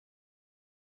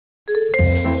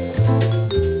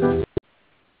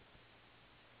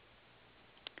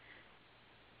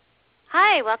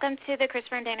Hi, welcome to the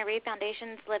Christopher and Dana Reed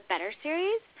Foundation's Live Better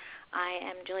series. I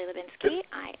am Julie Levinsky.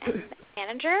 I am the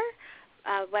manager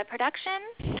of web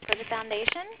production for the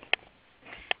foundation.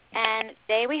 And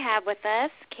today we have with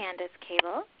us Candace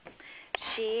Cable.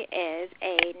 She is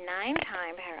a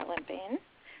 9-time Paralympian.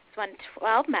 She's won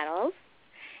 12 medals.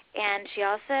 And she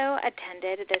also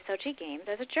attended the Sochi Games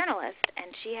as a journalist.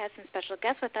 And she has some special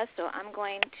guests with us, so I'm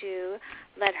going to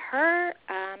let her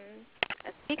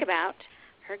speak about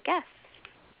her guests.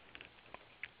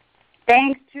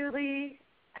 Thanks, Julie.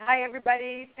 Hi,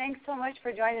 everybody. Thanks so much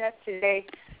for joining us today.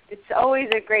 It's always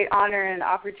a great honor and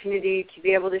opportunity to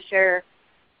be able to share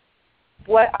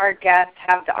what our guests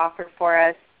have to offer for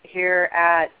us here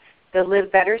at the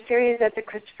Live Better series at the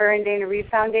Christopher and Dana Reed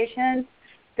Foundation.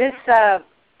 This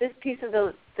piece of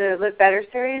the Live Better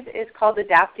series is called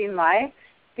Adapting Life,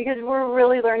 because we're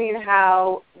really learning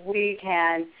how we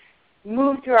can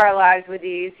move through our lives with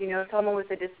ease. You know, someone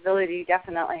with a disability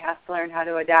definitely has to learn how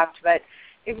to adapt, but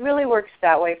it really works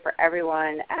that way for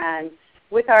everyone. And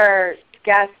with our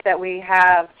guests that we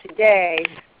have today,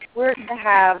 we're going to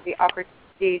have the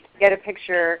opportunity to get a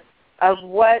picture of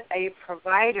what a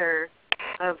provider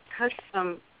of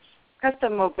custom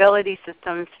mobility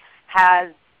systems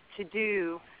has to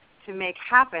do to make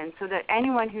happen, so that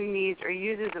anyone who needs or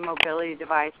uses a mobility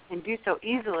device can do so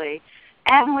easily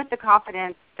and with the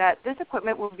confidence that this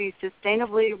equipment will be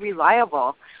sustainably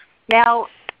reliable. Now,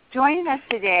 joining us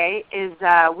today is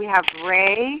we have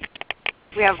Ray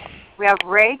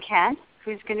Kent,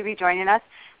 who's going to be joining us,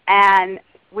 and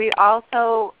we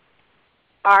also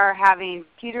are having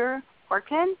Peter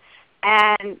Horkin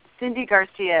and Cindy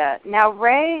Garcia. Now,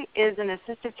 Ray is an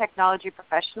assistive technology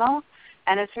professional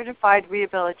and a certified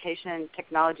rehabilitation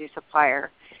technology supplier.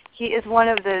 He is one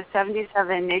of the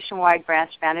 77 nationwide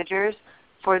branch managers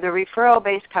for the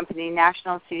referral-based company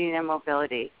National Seating and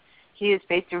Mobility. He is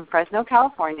based in Fresno,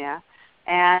 California,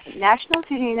 and National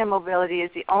Seating and Mobility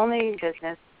is the only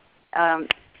business,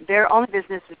 their only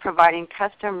business is providing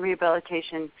custom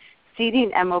rehabilitation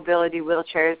seating and mobility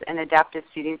wheelchairs and adaptive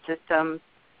seating systems,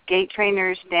 gait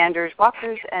trainers, standers,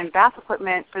 walkers, and bath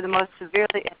equipment for the most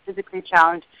severely and physically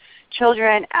challenged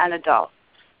children and adults.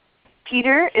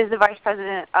 Peter is the Vice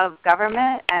President of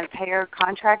Government and Payer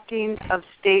Contracting of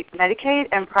State Medicaid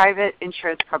and Private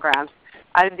Insurance Programs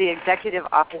out of the Executive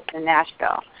Office in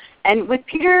Nashville. And with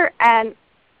Peter and,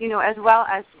 as well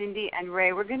as Cindy and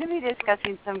Ray, we're going to be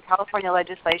discussing some California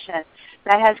legislation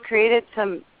that has created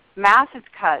some massive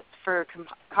cuts for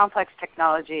complex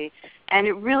technology, and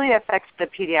it really affects the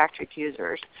pediatric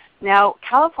users. Now,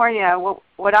 California,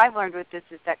 what I've learned with this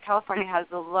is that California has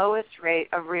the lowest rate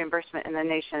of reimbursement in the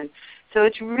nation. So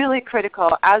it's really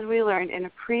critical, as we learned in a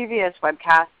previous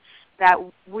webcast, that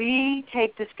we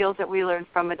take the skills that we learned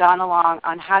from Madonna Long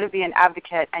on how to be an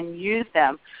advocate and use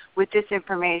them with this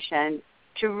information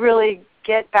to really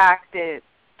get back the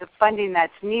funding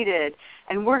that's needed.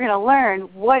 And we're going to learn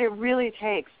what it really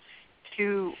takes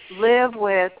to live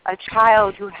with a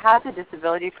child who has a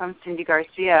disability from Cindy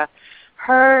Garcia.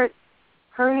 Her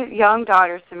young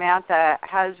daughter, Samantha,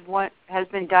 has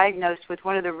been diagnosed with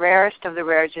one of the rarest of the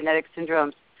rare genetic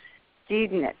syndromes,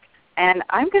 CDNIC. And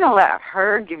I'm going to let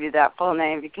her give you that full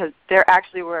name, because there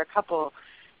actually were a couple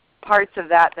parts of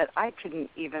that I couldn't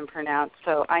even pronounce.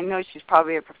 So I know she's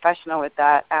probably a professional with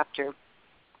that after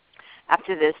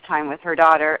this time with her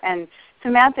daughter. And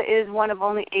Samantha is one of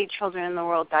only 8 children in the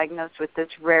world diagnosed with this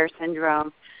rare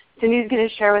syndrome. Cindy's going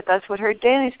to share with us what her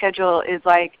daily schedule is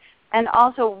like, and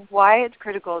also why it's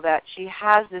critical that she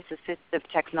has this assistive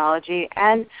technology,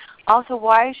 and also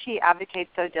why she advocates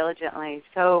so diligently.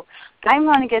 So I'm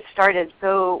going to get started.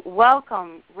 So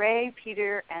welcome, Ray,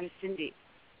 Peter, and Cindy.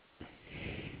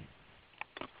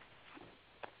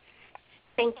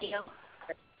 Thank you.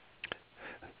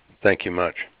 Thank you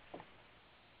much.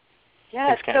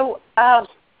 Yeah. So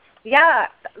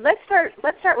let's start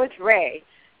with Ray,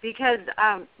 because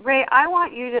Ray, I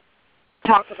want you to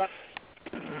talk about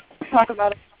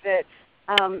a bit.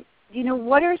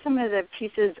 What are some of the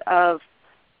pieces of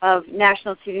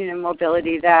national seating and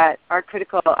mobility that are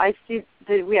critical? I see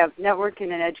that we have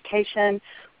networking and education.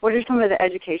 What are some of the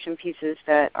education pieces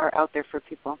that are out there for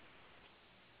people?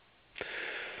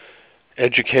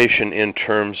 Education in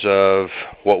terms of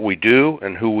what we do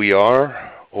and who we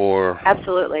are, or?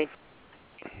 Absolutely.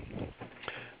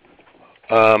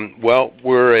 Well,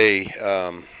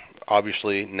 we're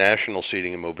obviously national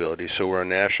seating and mobility, so we're a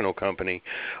national company.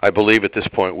 I believe at this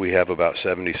point we have about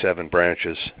 77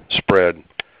 branches spread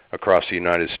across the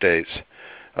United States.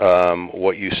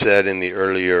 What you said in the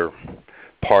earlier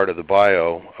part of the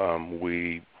bio,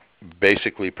 we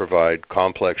basically provide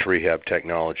complex rehab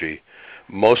technology,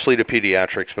 mostly to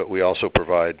pediatrics, but we also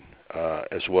provide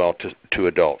as well to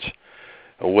adults.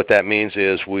 What that means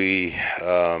is we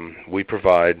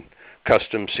provide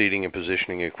custom seating and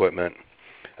positioning equipment,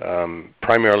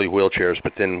 primarily wheelchairs,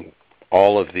 but then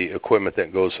all of the equipment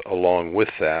that goes along with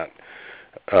that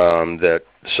that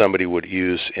somebody would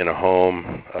use in a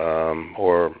home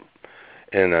or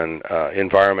in an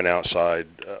environment outside,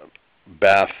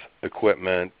 bath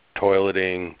equipment,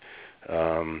 toileting,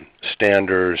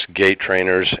 standers, gait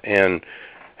trainers, and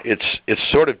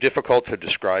it's sort of difficult to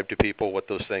describe to people what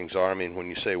those things are. I mean, when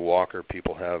you say walker,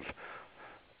 people have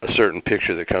a certain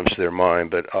picture that comes to their mind,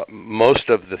 but most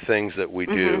of the things that we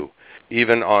do,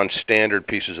 even on standard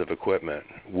pieces of equipment,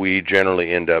 we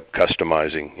generally end up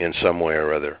customizing in some way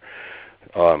or other.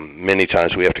 Many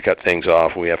times we have to cut things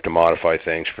off, we have to modify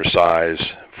things for size,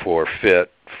 for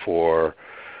fit, for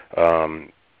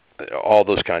all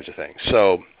those kinds of things.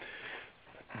 So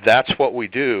that's what we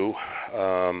do.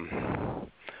 I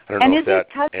don't know if that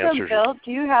answers. Built?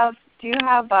 Do you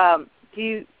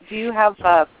have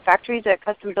factories that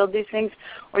custom build these things,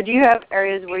 or do you have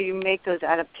areas where you make those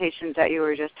adaptations that you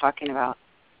were just talking about?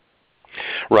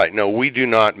 Right. No, we do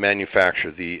not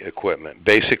manufacture the equipment.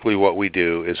 Basically what we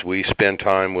do is we spend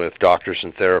time with doctors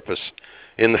and therapists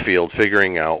in the field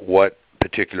figuring out what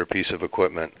particular piece of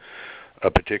equipment a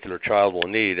particular child will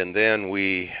need, and then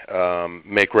we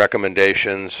make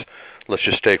recommendations. Let's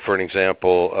just take, for an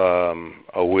example,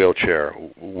 a wheelchair.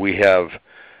 We have,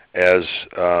 as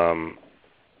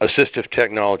assistive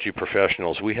technology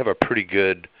professionals, we have a pretty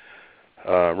good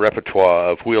repertoire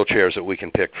of wheelchairs that we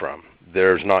can pick from.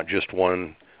 There's not just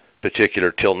one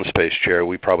particular tilt and space chair.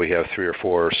 We probably have 3 or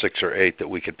 4 or 6 or 8 that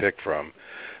we could pick from.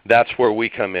 That's where we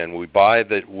come in. We buy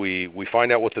that. We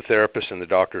find out what the therapists and the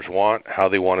doctors want, how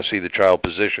they want to see the child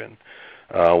position,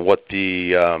 what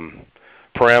the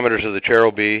parameters of the chair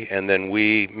will be, and then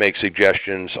we make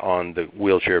suggestions on the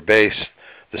wheelchair base,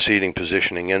 the seating,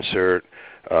 positioning, insert,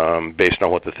 based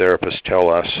on what the therapists tell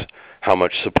us, how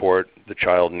much support the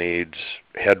child needs,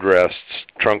 headrests,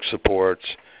 trunk supports,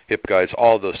 hip guides,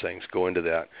 all those things go into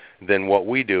that. Then what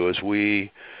we do is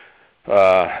we,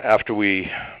 after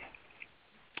we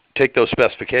take those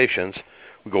specifications,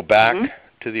 we go back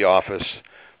to the office,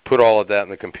 put all of that in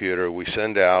the computer, we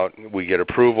send out, we get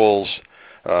approvals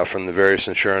from the various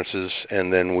insurances,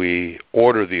 and then we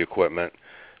order the equipment.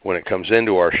 When it comes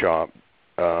into our shop,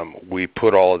 we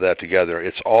put all of that together.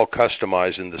 It's all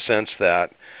customized in the sense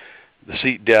that the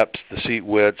seat depths, the seat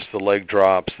widths, the leg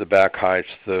drops, the back heights,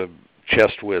 the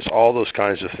chest widths, all those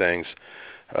kinds of things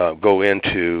go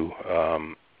into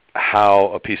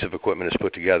how a piece of equipment is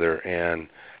put together and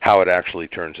how it actually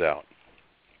turns out.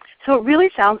 So it really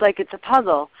sounds like it's a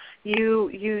puzzle.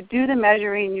 You do the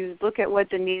measuring, you look at what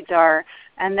the needs are,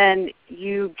 and then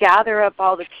you gather up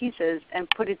all the pieces and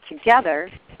put it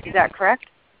together. Is that correct?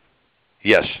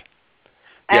 Yes.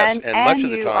 And, yes. And much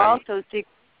of the you time, also see,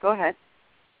 go ahead.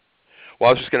 Well,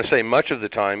 I was just going to say, much of the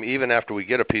time, even after we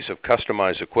get a piece of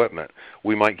customized equipment,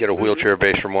 we might get a wheelchair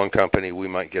base from one company, we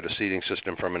might get a seating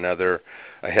system from another,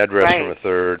 a headrest from a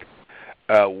third.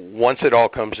 Once it all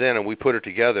comes in and we put it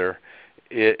together,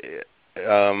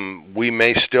 we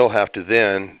may still have to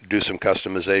then do some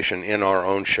customization in our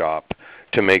own shop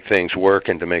to make things work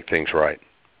and to make things right.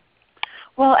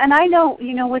 Well, and I know,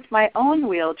 with my own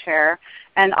wheelchair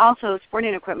and also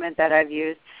sporting equipment that I've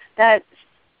used, that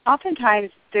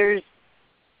oftentimes there's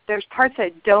parts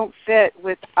that don't fit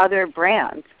with other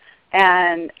brands,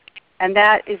 and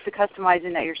that is the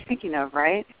customizing that you're speaking of,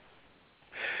 right?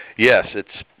 Yes,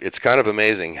 it's kind of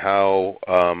amazing how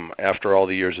after all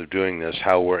the years of doing this,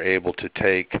 how we're able to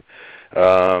take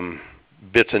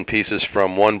bits and pieces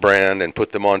from one brand and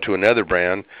put them onto another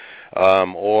brand,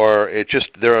 or it just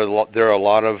there are a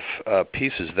lot of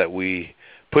pieces that we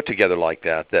put together like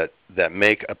that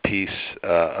make a piece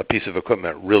of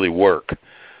equipment really work.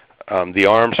 The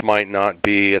arms might not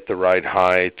be at the right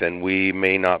height, and we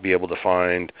may not be able to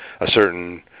find a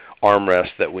certain armrest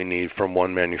that we need from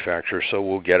one manufacturer, so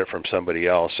we'll get it from somebody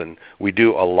else, and we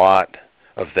do a lot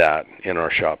of that in our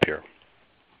shop here.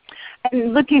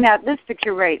 And looking at this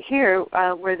picture right here,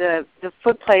 where the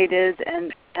foot plate is,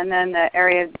 and then the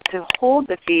area to hold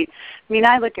the feet. I mean,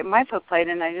 I look at my foot plate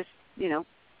and I just,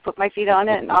 put my feet on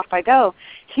it and off I go.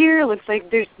 Here it looks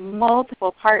like there's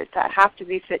multiple parts that have to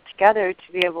be fit together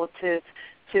to be able to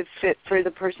fit for the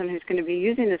person who's going to be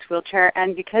using this wheelchair.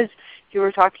 And because you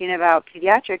were talking about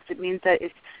pediatrics, it means that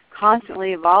it's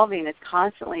constantly evolving, it's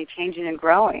constantly changing and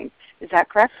growing. Is that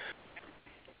correct?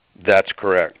 That's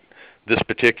correct. This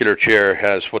particular chair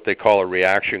has what they call a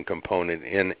reaction component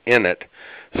in it,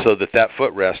 so that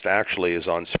footrest actually is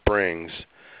on springs,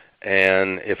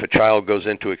 and if a child goes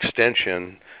into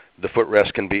extension, the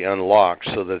footrest can be unlocked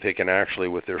so that they can actually,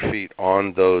 with their feet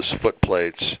on those foot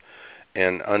plates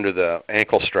and under the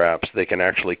ankle straps, they can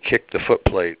actually kick the foot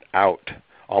plate out,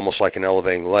 almost like an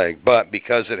elevating leg. But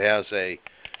because it has a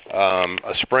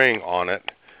spring on it,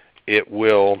 it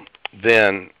will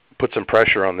then put some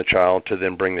pressure on the child to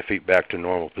then bring the feet back to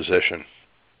normal position.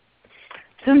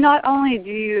 So not only do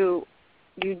you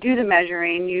do the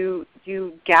measuring,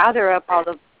 you gather up all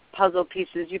the puzzle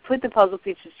pieces, you put the puzzle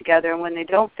pieces together, and when they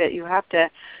don't fit, you have to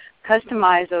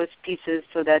customize those pieces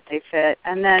so that they fit.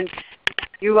 And then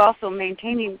you also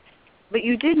maintaining, but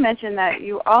you did mention that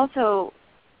you also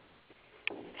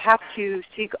have to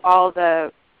seek all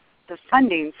the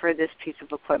funding for this piece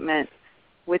of equipment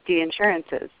with the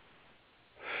insurances.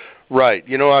 Right.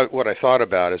 You know, what I thought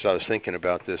about as I was thinking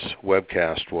about this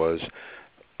webcast was,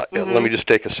 let me just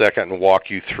take a second and walk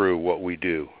you through what we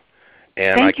do.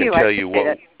 And I can tell you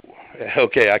what.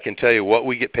 Okay, I can tell you what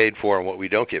we get paid for and what we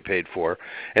don't get paid for.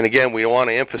 And again, we want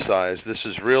to emphasize this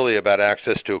is really about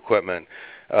access to equipment.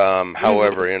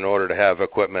 However, in order to have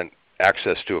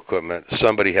access to equipment,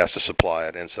 somebody has to supply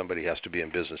it, and somebody has to be in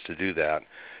business to do that.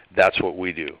 That's what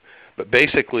we do. But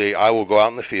basically, I will go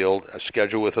out in the field,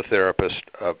 schedule with a therapist,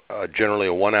 generally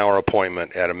a 1-hour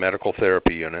appointment at a medical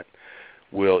therapy unit.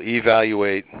 We'll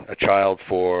evaluate a child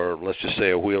for, let's just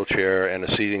say, a wheelchair and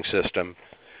a seating system.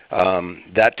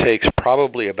 That takes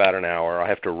probably about an hour. I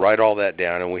have to write all that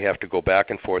down, and we have to go back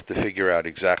and forth to figure out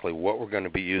exactly what we're going to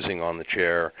be using on the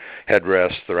chair,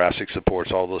 headrests, thoracic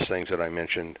supports, all those things that I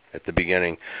mentioned at the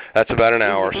beginning. That's about an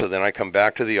hour. So then I come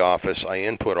back to the office. I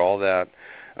input all that.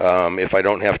 If I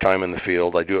don't have time in the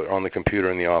field, I do it on the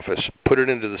computer in the office, put it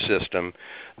into the system.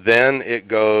 Then it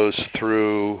goes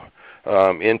through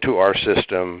into our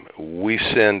system. We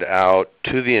send out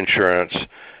to the insurance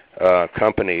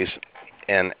companies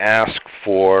and ask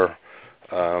for,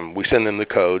 we send them the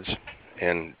codes,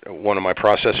 and one of my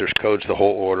processors codes the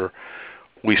whole order.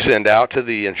 We send out to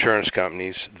the insurance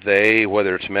companies. They,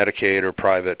 whether it's Medicaid or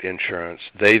private insurance,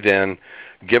 they then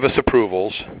give us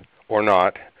approvals or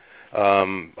not.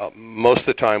 Most of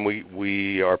the time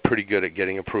we are pretty good at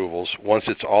getting approvals. Once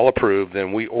it's all approved,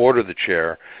 then we order the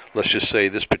chair. Let's just say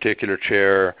this particular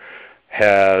chair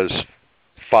has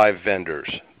 5 vendors.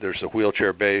 There's a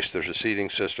wheelchair base, there's a seating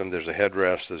system, there's a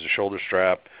headrest, there's a shoulder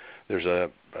strap, there's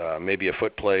a maybe a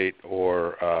foot plate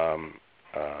or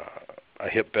a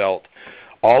hip belt.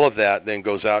 All of that then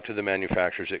goes out to the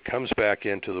manufacturers. It comes back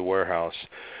into the warehouse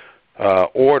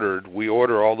ordered. We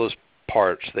order all those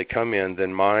parts. They come in.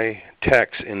 Then my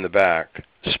techs in the back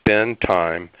spend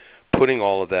time putting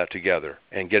all of that together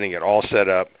and getting it all set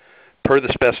up per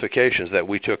the specifications that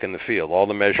we took in the field. All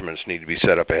the measurements need to be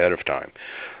set up ahead of time.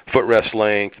 Footrest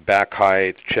length, back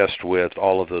height, chest width,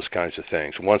 all of those kinds of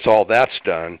things. Once all that's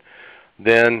done,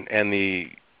 then and the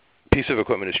piece of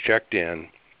equipment is checked in,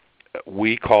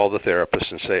 we call the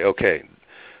therapist and say, okay,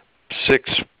 6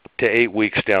 to 8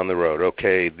 weeks down the road,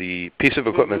 okay, the piece of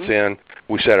equipment's in,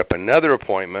 we set up another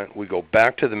appointment, we go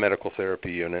back to the medical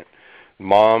therapy unit,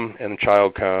 mom and the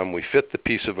child come, we fit the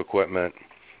piece of equipment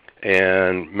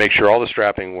and make sure all the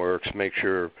strapping works, make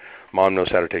sure mom knows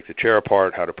how to take the chair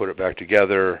apart, how to put it back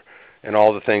together, and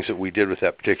all the things that we did with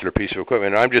that particular piece of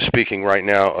equipment. And I'm just speaking right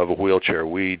now of a wheelchair.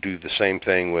 We do the same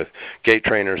thing with gait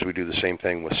trainers. We do the same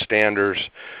thing with standers,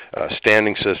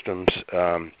 standing systems.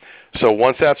 So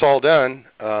once that's all done,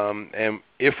 and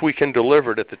if we can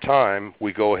deliver it at the time,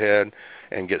 we go ahead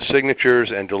and get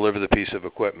signatures and deliver the piece of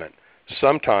equipment.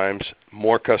 Sometimes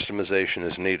more customization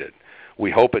is needed. We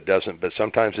hope it doesn't, but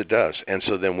sometimes it does. And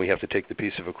so then we have to take the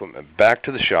piece of equipment back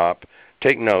to the shop,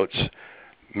 take notes,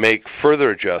 make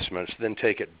further adjustments, then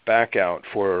take it back out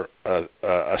for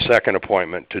a second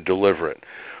appointment to deliver it.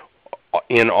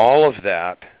 In all of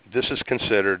that, this is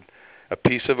considered a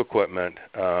piece of equipment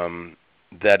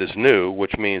that is new,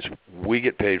 which means we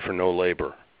get paid for no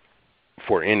labor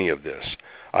for any of this.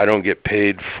 I don't get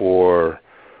paid for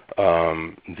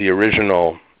the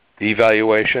original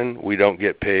evaluation. We don't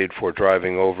get paid for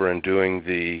driving over and doing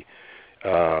the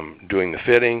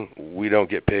fitting. We don't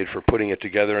get paid for putting it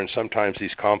together, and sometimes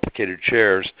these complicated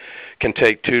chairs can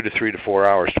take 2 to 3 to 4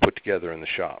 hours to put together in the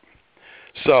shop.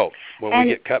 So when we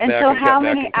get cut back and cut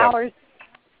back and cut.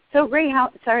 So Ray,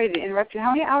 sorry to interrupt you.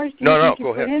 How many hours do you think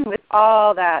you put in with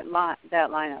all that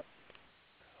lineup?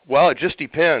 Well, it just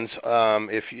depends.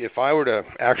 If I were to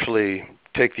actually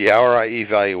take the hour I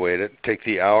evaluate it, take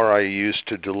the hour I use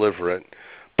to deliver it,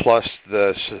 plus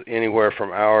anywhere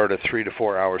from hour to 3 to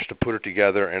 4 hours to put it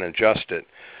together and adjust it,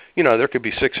 you know, there could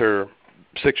be 6 or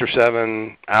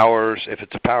 7 hours. If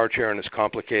it's a power chair and it's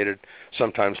complicated,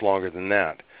 sometimes longer than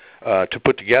that. to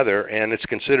put together, and it's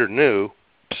considered new,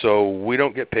 so we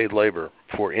don't get paid labor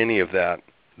for any of that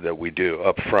we do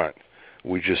up front.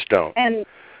 We just don't.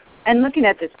 And looking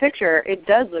at this picture, it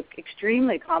does look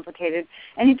extremely complicated.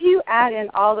 And if you add in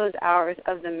all those hours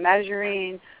of the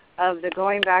measuring, of the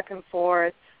going back and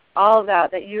forth, all of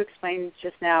that you explained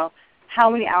just now, how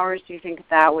many hours do you think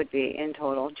that would be in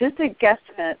total? Just a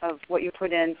guesstimate of what you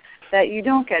put in that you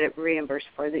don't get it reimbursed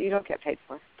for, that you don't get paid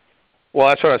for. Well,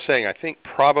 that's what I was saying. I think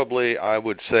probably I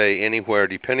would say anywhere,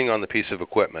 depending on the piece of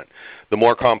equipment, the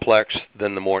more complex,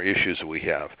 then the more issues we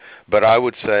have. But I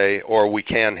would say, or we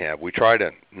can have, we try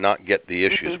to not get the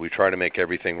issues. We try to make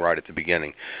everything right at the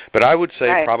beginning. But I would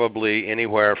say probably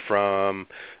anywhere from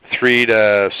 3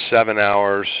 to 7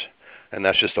 hours, and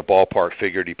that's just a ballpark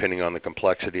figure depending on the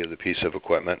complexity of the piece of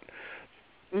equipment.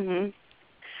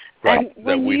 Right,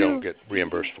 that we don't get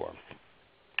reimbursed for.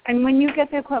 And when you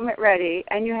get the equipment ready,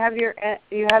 and you have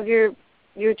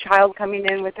your child coming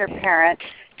in with their parent,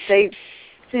 say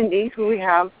Cindy, who we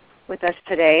have with us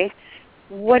today,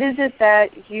 what is it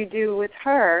that you do with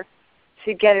her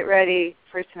to get it ready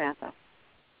for Samantha?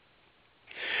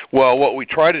 Well, what we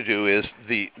try to do is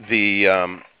the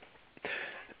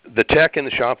tech in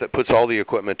the shop that puts all the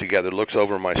equipment together looks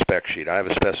over my spec sheet. I have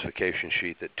a specification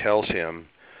sheet that tells him,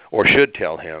 or should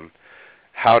tell him,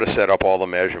 how to set up all the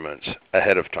measurements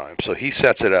ahead of time. So he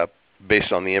sets it up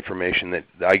based on the information that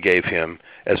I gave him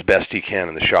as best he can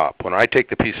in the shop. When I take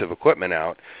the piece of equipment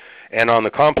out, and on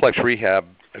the complex rehab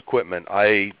equipment,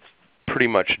 I pretty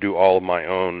much do all of my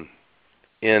own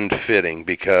end fitting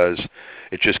because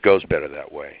it just goes better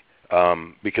that way.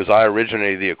 Because I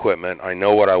originated the equipment, I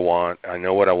know what I want, I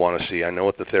know what I want to see, I know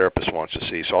what the therapist wants to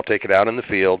see. So I'll take it out in the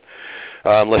field.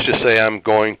 Let's just say I'm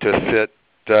going to fit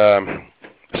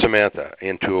Samantha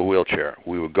into a wheelchair.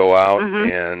 We would go out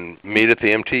and meet at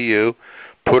the MTU,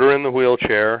 put her in the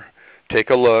wheelchair, take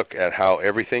a look at how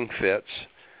everything fits.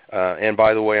 And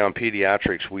by the way, on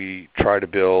pediatrics, we try to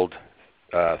build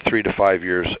 3 to 5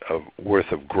 years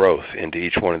worth of growth into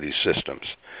each one of these systems.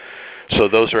 So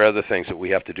those are other things that we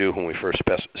have to do when we first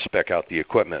spec out the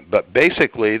equipment. But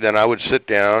basically, then I would sit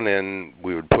down and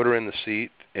we would put her in the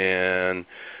seat and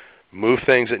move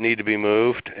things that need to be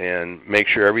moved and make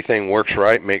sure everything works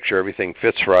right, make sure everything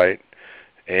fits right.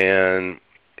 And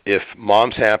if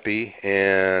Mom's happy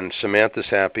and Samantha's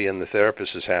happy and the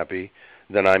therapist is happy,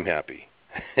 then I'm happy.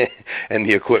 And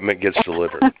the equipment gets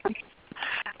delivered.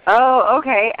 Oh,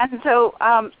 okay. And so,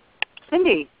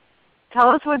 Cindy, tell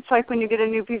us what it's like when you get a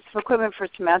new piece of equipment for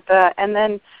Samantha. And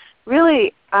then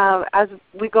really, as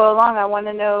we go along, I want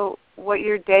to know what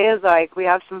your day is like. We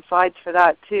have some slides for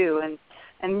that too.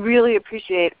 And really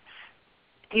appreciate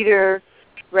Peter,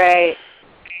 Ray,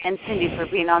 and Cindy for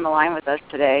being on the line with us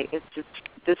today.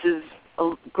 This is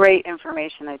great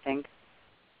information, I think.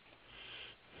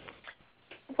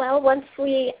 Well, once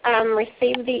we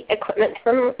receive the equipment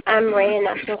from Ray and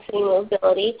National City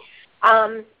Mobility,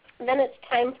 then it's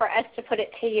time for us to put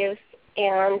it to use,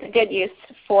 and good use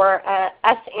for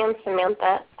us and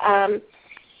Samantha.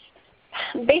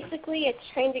 Basically, it's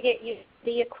trying to get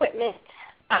the equipment,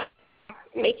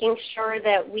 making sure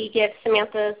that we give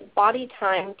Samantha's body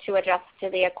time to adjust to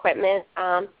the equipment.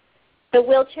 The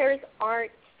wheelchairs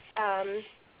aren't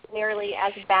nearly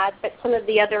as bad, but some of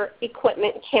the other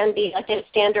equipment can be like a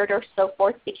standard or so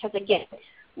forth because, again,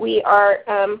 we are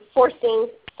forcing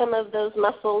some of those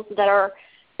muscles that are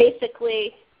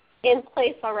basically in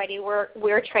place already.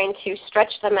 We're trying to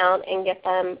stretch them out and get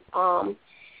them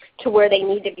to where they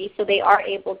need to be so they are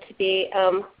able to be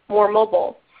more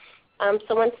mobile.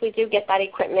 So once we do get that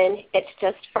equipment, it's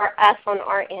just for us on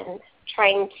our end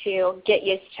trying to get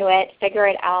used to it, figure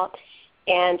it out,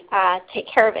 and take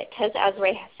care of it because, as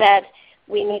Ray said,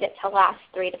 we need it to last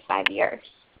 3 to 5 years.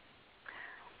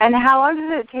 And how long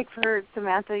does it take for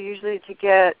Samantha usually to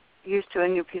get used to a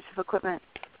new piece of equipment?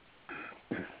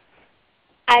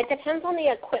 It depends on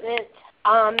the equipment,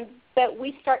 but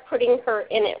we start putting her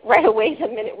in it right away the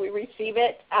minute we receive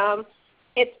it.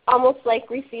 It's almost like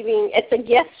it's a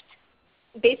gift,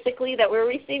 basically, that we're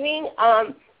receiving.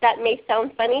 That may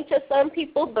sound funny to some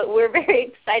people, but we're very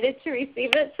excited to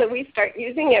receive it, so we start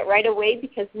using it right away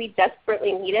because we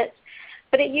desperately need it.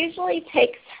 But it usually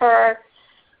takes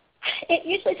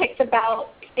about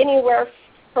anywhere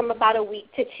from about a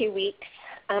week to 2 weeks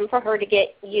for her to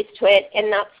get used to it,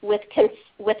 and that's with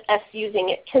us using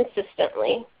it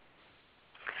consistently.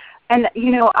 And,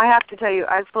 I have to tell you,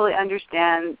 I fully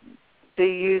understand the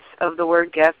use of the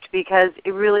word gift because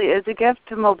it really is a gift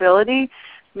to mobility.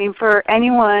 I mean, for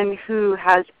anyone who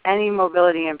has any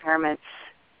mobility impairment,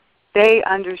 they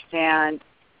understand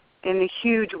in a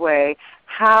huge way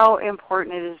how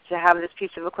important it is to have this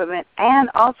piece of equipment, and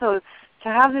also to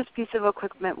have this piece of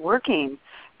equipment working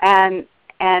and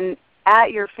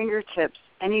at your fingertips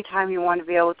anytime you want to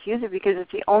be able to use it, because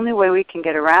it's the only way we can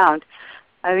get around.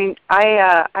 I mean,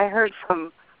 I heard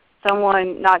from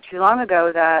someone not too long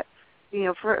ago that, you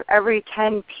know, for every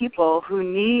 10 people who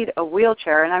need a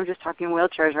wheelchair, and I'm just talking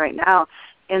wheelchairs right now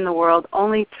in the world,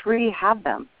 only 3 have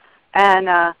them.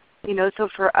 And, you know, so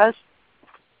for us,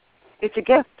 it's a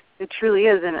gift. It truly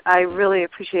is, and I really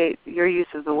appreciate your use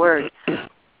of the word.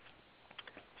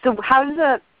 So how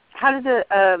does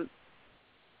it,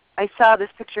 I saw this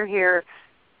picture here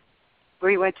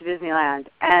where you went to Disneyland,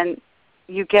 and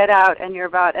you get out and you're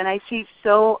about, and I see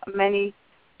so many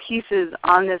pieces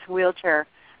on this wheelchair.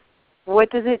 What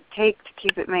does it take to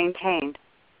keep it maintained?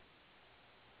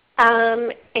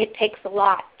 It takes a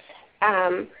lot.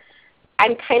 I'm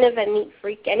kind of a neat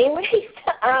freak anyway,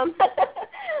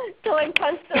 so I'm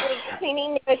constantly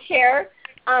cleaning the chair.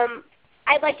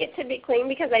 I like it to be clean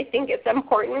because I think it's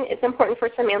important. It's important for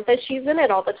Samantha. She's in it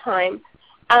all the time.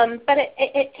 But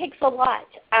it takes a lot.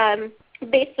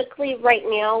 Basically, right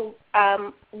now,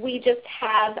 we just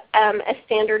have a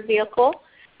standard vehicle.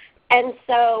 And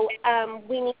so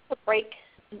we need to break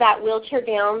that wheelchair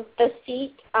down. The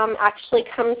seat actually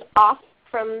comes off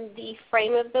from the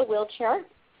frame of the wheelchair,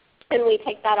 and we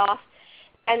take that off.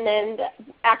 And then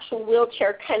the actual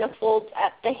wheelchair kind of folds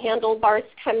up. The handlebars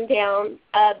come down.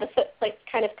 The footplates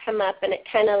kind of come up, and it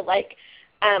kind of like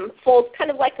folds, kind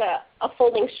of like a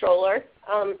folding stroller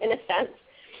in a sense.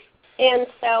 And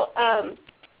so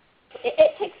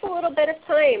it takes a little bit of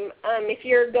time if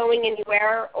you're going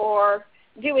anywhere or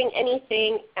doing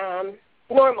anything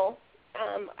normal,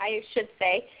 I should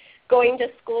say, going to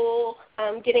school,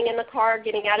 getting in the car,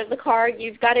 getting out of the car.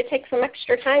 You've got to take some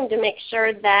extra time to make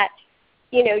sure that,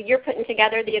 you know, you're putting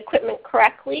together the equipment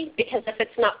correctly, because if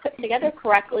it's not put together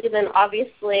correctly, then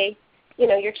obviously, you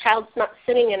know, your child's not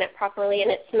sitting in it properly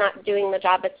and it's not doing the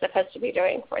job it's supposed to be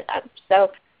doing for them.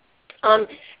 So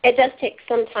it does take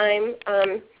some time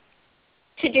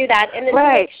to do that, and then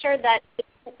to make sure that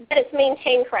it's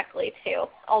maintained correctly too,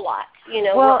 a lot. You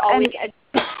know, well, we're always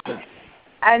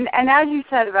and as you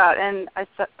said about, and I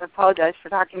apologize for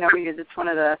talking over you, it's one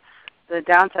of the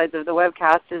downsides of the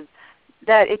webcast is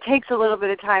that it takes a little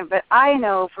bit of time, but I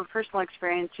know from personal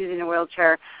experience using a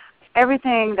wheelchair,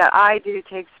 everything that I do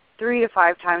takes 3 to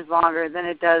 5 times longer than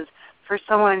it does for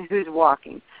someone who's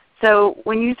walking. So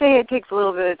when you say it takes a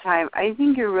little bit of time, I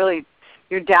think you're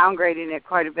downgrading it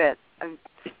quite a bit.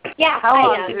 Yeah, how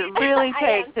long does it really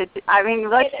take to, I mean,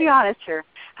 let's be honest here.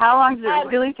 How long does it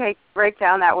really take to break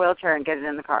down that wheelchair and get it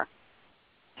in the car?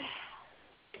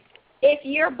 If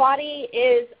your body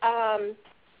is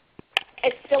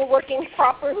it's still working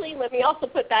properly, let me also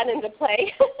put that into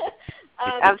play.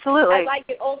 Absolutely. As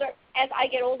I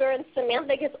get older and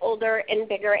Samantha gets older and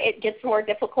bigger, it gets more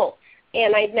difficult,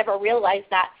 and I'd never realized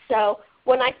that. So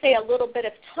when I say a little bit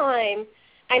of time,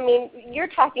 I mean, you're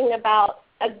talking about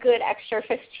a good extra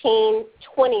 15,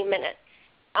 20 minutes.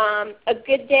 A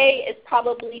good day is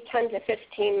probably 10 to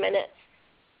 15 minutes,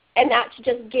 and that's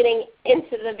just getting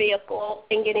into the vehicle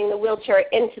and getting the wheelchair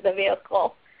into the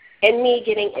vehicle and me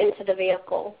getting into the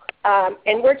vehicle.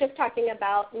 And we're just talking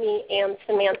about me and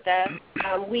Samantha.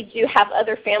 We do have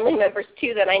other family members,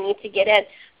 too, that I need to get in.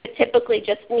 But typically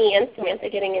just me and Samantha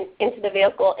getting into the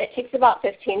vehicle, it takes about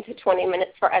 15 to 20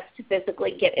 minutes for us to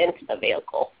physically get into the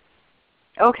vehicle.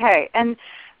 Okay, and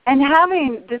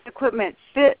having this equipment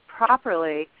fit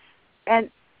properly, and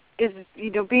is, you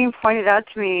know, being pointed out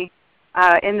to me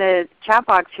in the chat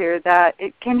box here that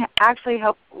it can actually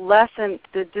help lessen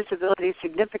the disability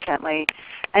significantly.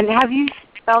 And have you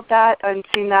felt that and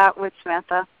seen that with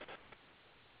Samantha?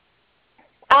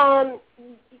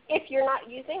 If you're not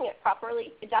using it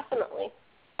properly, definitely.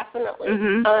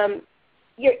 Mm-hmm.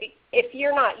 If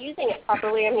you're not using it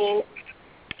properly, I mean,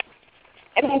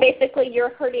 basically you're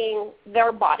hurting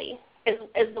their body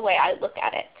is the way I look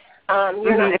at it.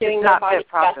 You're not doing their body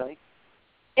properly.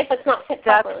 If it's not fit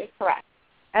properly, correct.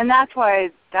 And that's why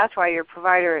your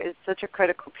provider is such a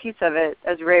critical piece of it,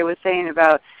 as Ray was saying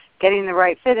about getting the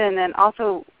right fit in, and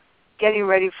also getting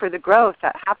ready for the growth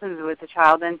that happens with the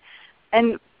child.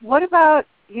 And what about,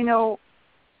 you know,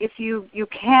 if you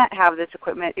can't have this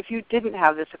equipment, if you didn't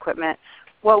have this equipment,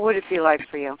 what would it be like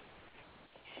for you?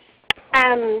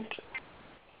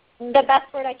 The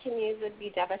best word I can use would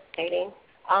be devastating.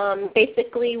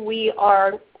 Basically, we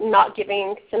are not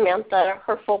giving Samantha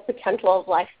her full potential of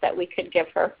life that we could give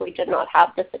her if we did not have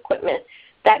this equipment.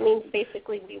 That means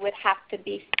basically we would have to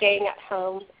be staying at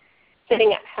home,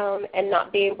 sitting at home, and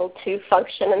not be able to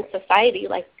function in society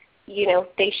like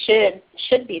they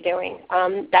should be doing.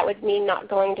 That would mean not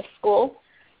going to school.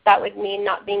 That would mean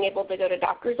not being able to go to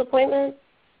doctor's appointments,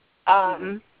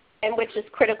 and which is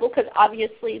critical because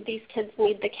obviously these kids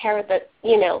need the care that,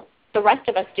 the rest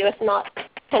of us do, if not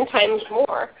 10 times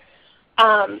more.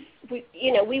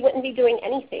 We wouldn't be doing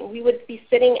anything. We would be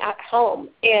sitting at home,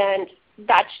 and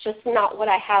that's just not what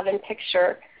I have in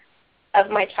picture of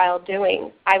my child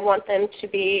doing. I want her to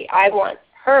be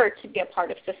a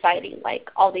part of society like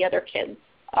all the other kids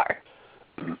are.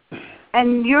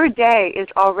 And your day is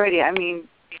already,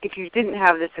 if you didn't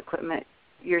have this equipment,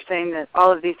 you're saying that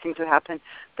all of these things would happen,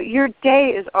 but your day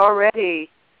is already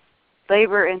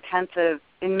labor intensive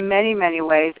in many, many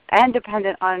ways and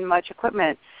dependent on much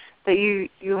equipment. That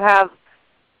you have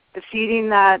the feeding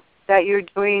that you're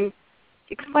doing.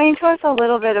 Explain to us a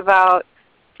little bit about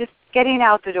just getting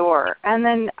out the door, and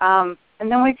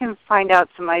then we can find out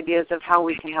some ideas of how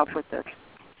we can help with this.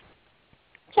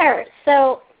 Sure.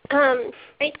 So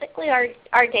basically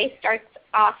our day starts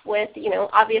off with,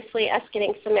 obviously us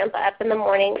getting Samantha up in the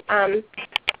morning.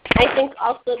 I think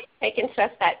also to take into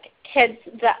us that kids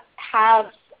that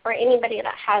have, or anybody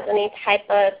that has any type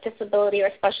of disability or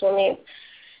special needs,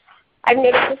 I've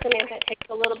noticed with Samantha it takes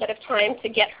a little bit of time to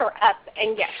get her up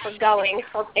and get her going.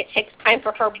 It takes time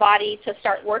for her body to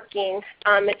start working.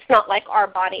 It's not like our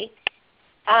body.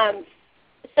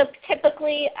 So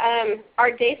typically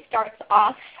our day starts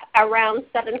off around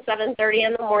 7:30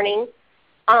 in the morning.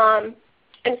 And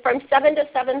from 7 to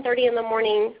 7:30 in the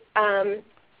morning,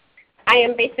 I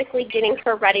am basically getting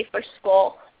her ready for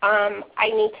school.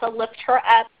 I need to lift her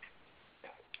up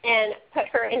and put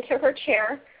her into her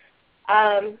chair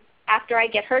after I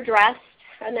get her dressed.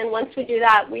 And then once we do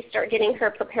that, we start getting her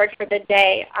prepared for the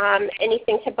day.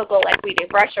 Anything typical like we do,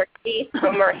 brush her teeth,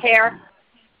 comb her hair.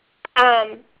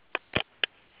 But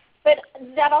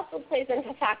that also plays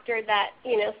into factor that,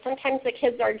 sometimes the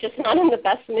kids are just not in the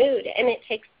best mood, and it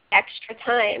takes extra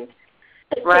time.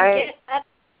 So right. To get up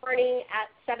in the morning at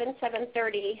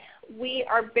 7:30, we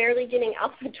are barely getting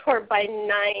out the door by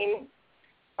 9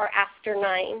 or after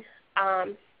 9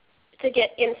 to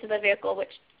get into the vehicle,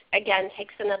 which, again,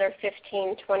 takes another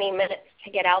 15, 20 minutes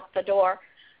to get out the door.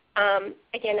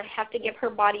 Again, I have to give her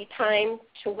body time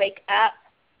to wake up,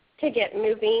 to get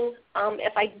moving.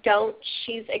 If I don't,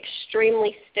 she's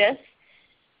extremely stiff,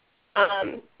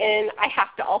 and I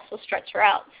have to also stretch her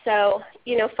out. So,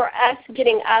 for us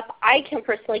getting up, I can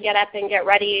personally get up and get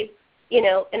ready, in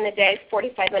the day,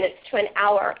 45 minutes to an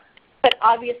hour. But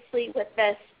obviously with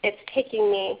this, it's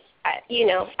taking me,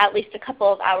 at least a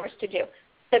couple of hours to do.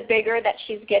 The bigger that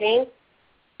she's getting,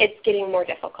 it's getting more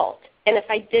difficult. And if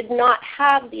I did not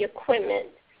have the equipment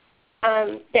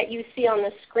that you see on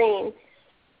the screen,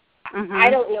 I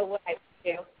don't know what I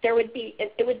would do.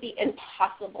 It would be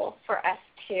impossible for us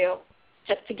to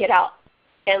get out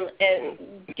and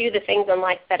do the things in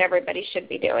life that everybody should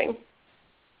be doing.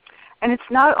 And it's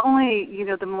not only,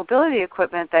 the mobility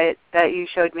equipment that you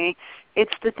showed me,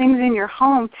 it's the things in your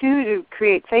home, too, to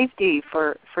create safety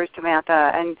for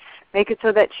Samantha and make it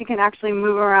so that she can actually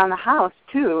move around the house,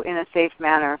 too, in a safe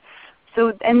manner.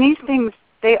 So, and these things,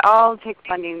 they all take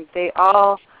funding. They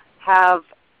all have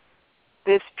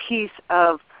this piece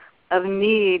of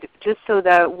need just so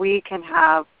that we can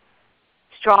have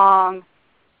strong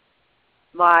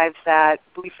lives that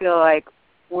we feel like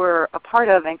we're a part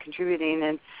of and contributing.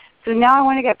 And so now I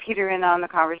want to get Peter in on the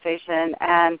conversation.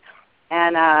 And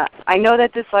I know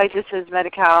that this slide just says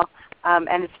Medi-Cal,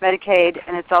 and it's Medicaid,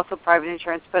 and it's also private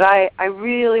insurance. But I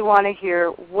really want to hear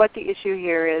what the issue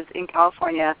here is in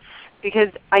California, because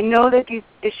I know that these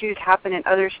issues happen in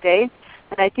other states.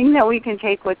 And I think that we can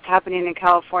take what's happening in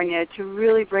California to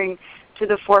really bring to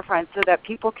the forefront so that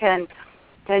people can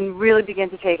really begin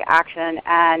to take action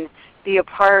and be a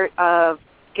part of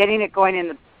getting it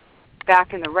going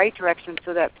back in the right direction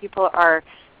so that people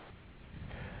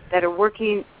that are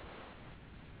working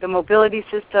the mobility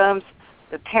systems,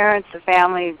 the parents, the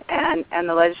families, and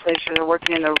the legislatures are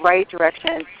working in the right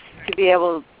direction to be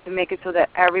able to make it so that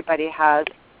everybody has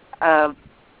a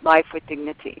life with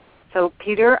dignity. So,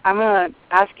 Peter, I'm going to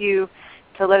ask you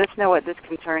to let us know what this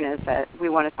concern is that we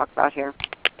want to talk about here.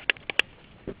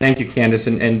 Thank you, Candace,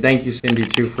 and thank you, Cindy,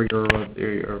 too, for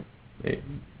your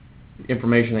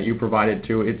information that you provided,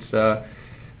 too. It's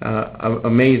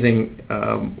amazing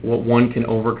what one can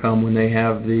overcome when they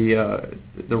have the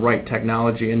right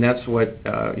technology, and that's what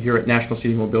here at National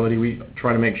Seating Mobility we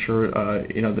try to make sure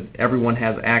that everyone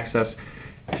has access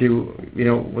to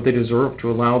what they deserve, to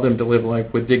allow them to live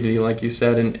life with dignity, like you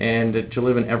said, and to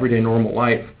live an everyday normal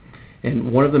life.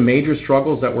 And one of the major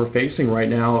struggles that we're facing right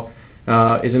now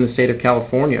is in the state of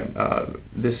California.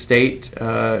 The state,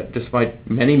 despite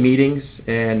many meetings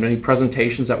and many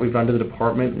presentations that we've done to the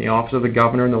department, and the Office of the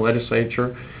Governor and the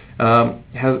legislature,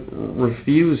 has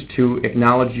refused to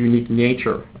acknowledge the unique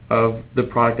nature of the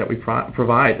product that we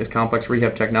provide, this complex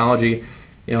rehab technology,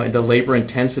 and the labor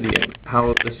intensity and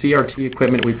how the CRT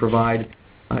equipment we provide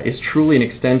is truly an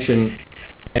extension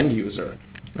end user.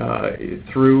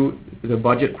 Through the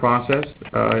budget process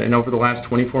and over the last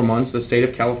 24 months, the state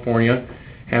of California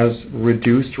has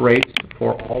reduced rates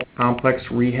for all complex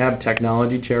rehab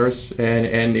technology chairs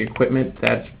and the equipment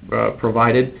that's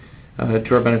provided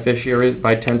to our beneficiaries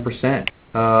by 10%.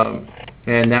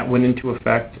 And that went into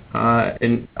effect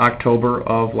in October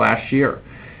of last year.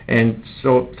 And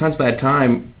so since that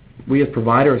time, we as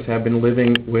providers have been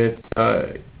living with,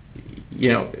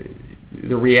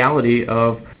 the reality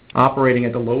of operating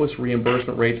at the lowest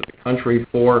reimbursement rates in the country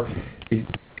for the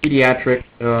pediatric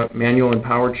manual and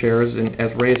power chairs, and as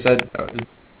Ray said,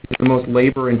 the most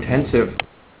labor-intensive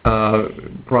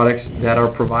products that are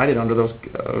provided under those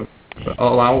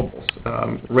allowables.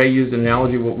 Ray used an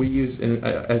analogy. What we use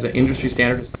as an industry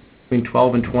standard is between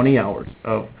 12 and 20 hours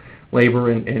of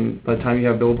labor, and by the time you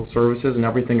have billable services and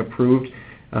everything approved,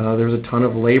 there's a ton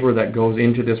of labor that goes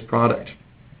into this product.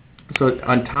 So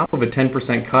on top of a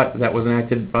 10% cut that was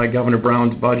enacted by Governor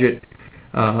Brown's budget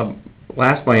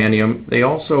last biennium, they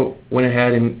also went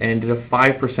ahead and did a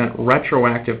 5%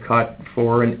 retroactive cut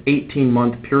for an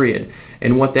 18-month period.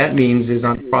 And what that means is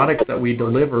on products that we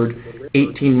delivered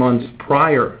 18 months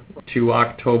prior to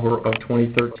October of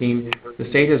 2013, the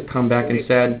state has come back and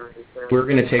said, we're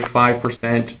going to take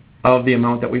 5% of the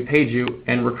amount that we paid you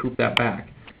and recoup that back.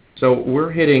 So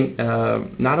we're hitting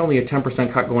not only a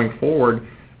 10% cut going forward,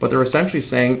 but they're essentially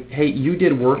saying, hey, you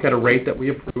did work at a rate that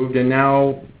we approved, and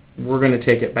now we're going to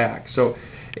take it back. So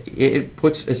it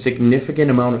puts a significant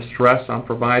amount of stress on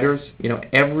providers.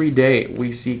 Every day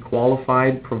we see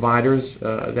qualified providers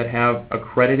that have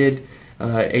accredited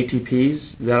ATPs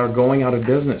that are going out of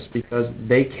business because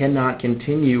they cannot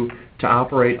continue to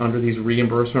operate under these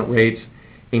reimbursement rates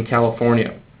in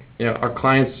California. Our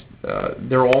clients,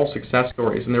 they're all success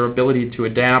stories, and their ability to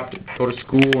adapt, go to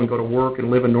school and go to work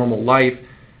and live a normal life,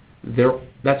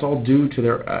 that's all due to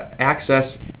their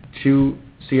access to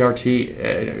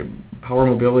CRT, power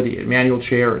mobility, and manual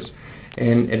chairs,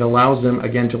 and it allows them,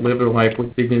 again, to live their life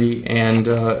with dignity and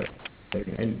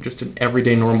just an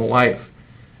everyday normal life.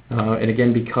 And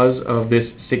again, because of this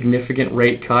significant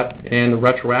rate cut and the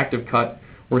retroactive cut,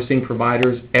 we're seeing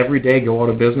providers every day go out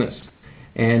of business.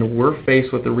 And we're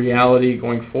faced with the reality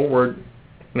going forward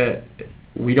that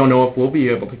we don't know if we'll be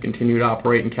able to continue to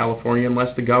operate in California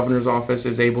unless the governor's office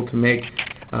is able to make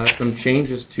some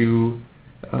changes to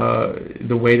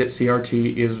the way that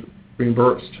CRT is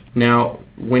reimbursed. Now,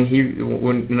 when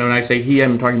I say he,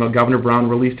 I'm talking about Governor Brown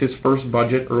released his first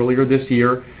budget earlier this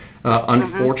year.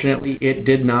 Unfortunately, it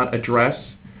did not address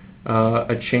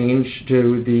a change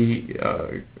to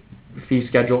the fee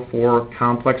schedule for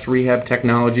complex rehab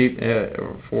technology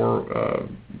for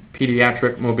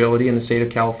pediatric mobility in the state of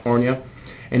California.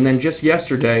 And then just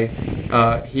yesterday,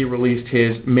 he released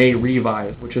his May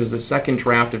revise, which is the second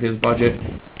draft of his budget.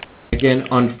 Again,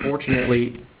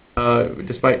 unfortunately,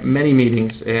 despite many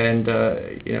meetings and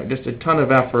just a ton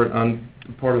of effort on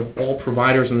the part of all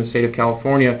providers in the state of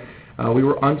California, we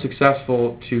were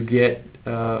unsuccessful to get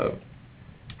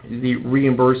the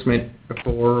reimbursement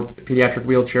for pediatric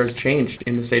wheelchairs changed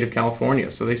in the state of California.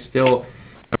 So they still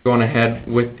have gone ahead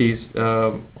with these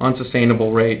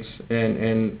unsustainable rates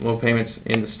and low payments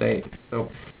in the state. So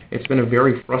it's been a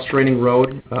very frustrating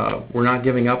road. We're not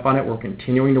giving up on it. We're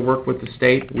continuing to work with the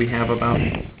state. We have about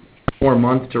 4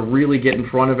 months to really get in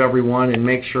front of everyone and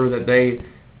make sure that they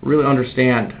really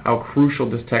understand how crucial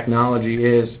this technology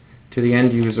is to the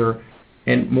end user,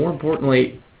 and more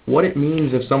importantly, what it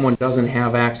means if someone doesn't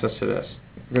have access to this.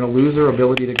 They're going to lose their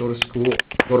ability to go to school,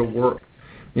 go to work.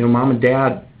 Mom and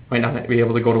dad might not be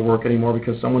able to go to work anymore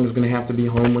because someone is going to have to be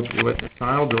home with the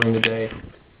child during the day.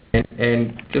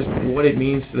 And just what it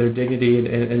means to their dignity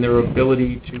and their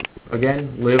ability to,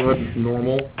 again, live a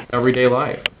normal, everyday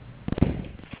life.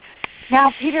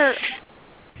 Now, Peter,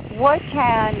 what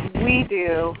can we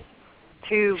do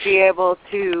to be able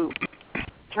to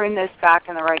turn this back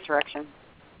in the right direction?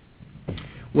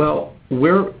 Well,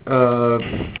 we're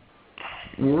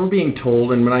being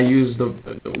told, and when I use the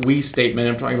we statement,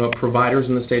 I'm talking about providers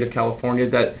in the state of California,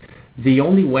 that the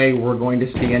only way we're going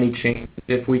to see any change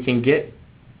is if we can get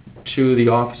to the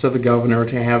office of the governor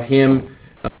to have him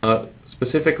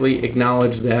specifically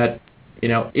acknowledge that,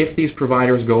 if these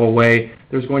providers go away,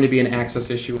 there's going to be an access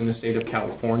issue in the state of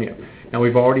California. Now,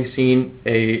 we've already seen,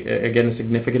 a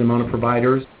significant amount of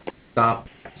providers stop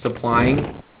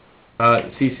supplying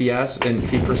CCS and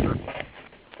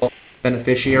fee-for-service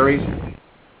beneficiaries.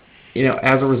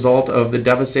 As a result of the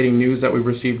devastating news that we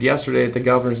received yesterday that the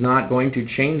governor's not going to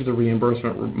change the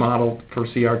reimbursement model for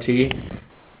CRT,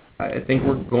 I think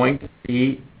we're going to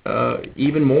see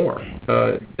even more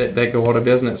that go out of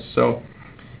business. So,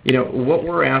 what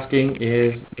we're asking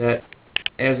is that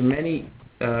as many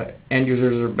end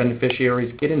users or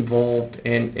beneficiaries get involved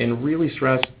and really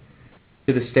stress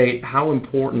to the state how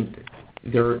important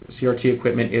their CRT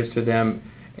equipment is to them,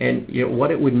 and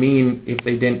what it would mean if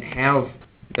they didn't have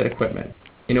that equipment.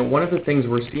 One of the things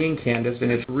we're seeing, Candace,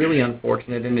 and it's really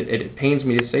unfortunate, and it pains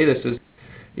me to say this, is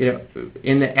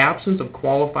in the absence of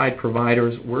qualified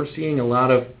providers, we're seeing a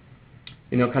lot of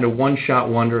kind of one-shot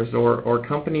wonders or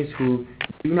companies who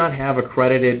do not have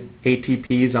accredited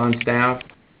ATPs on staff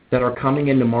that are coming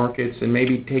into markets and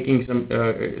maybe taking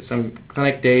some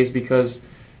clinic days because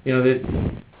they're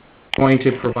going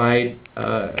to provide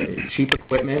cheap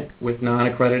equipment with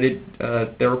non-accredited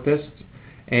therapists,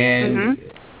 and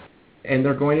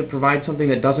they're going to provide something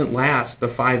that doesn't last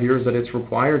the 5 years that it's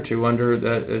required to under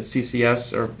the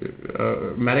CCS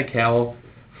or Medi-Cal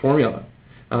formula.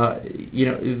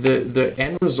 The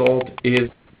end result is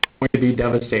going to be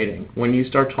devastating. When you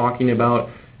start talking about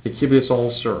the cubitus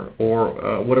ulcer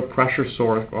or what a pressure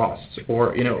sore costs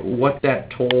or what that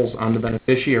tolls on the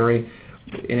beneficiary,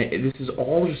 and this is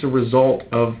all just a result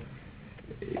of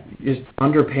just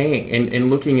underpaying and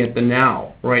looking at the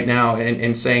right now,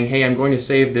 and saying, hey, I'm going to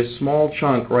save this small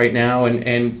chunk right now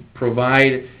and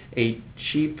provide a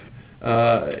cheap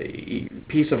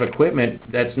piece of equipment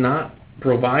that's not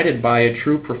provided by a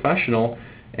true professional,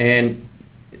 and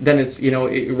then it's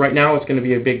right now it's going to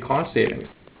be a big cost savings.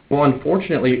 Well,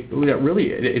 unfortunately, that really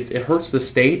it hurts the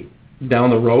state down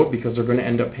the road because they're going to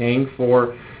end up paying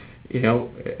for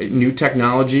new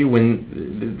technology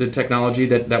when the technology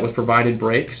that was provided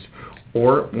breaks,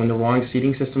 or when the wrong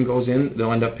seating system goes in,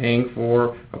 they'll end up paying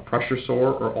for a pressure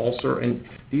sore or ulcer. And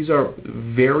these are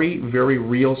very, very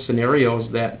real scenarios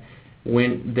that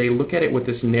when they look at it with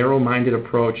this narrow-minded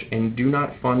approach and do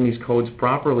not fund these codes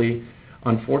properly,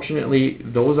 unfortunately,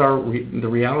 those are the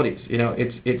realities.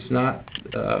 It's not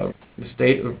the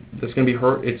state that's going to be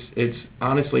hurt. It's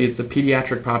honestly, it's the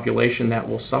pediatric population that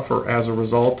will suffer as a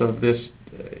result of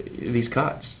these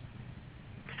cuts.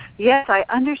 Yes, I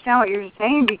understand what you're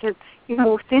saying because,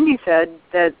 Cindy said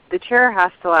that the chair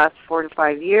has to last 4 to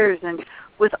 5 years, and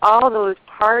with all those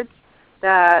parts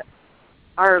that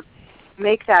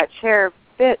make that chair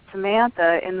fit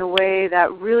Samantha in the way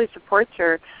that really supports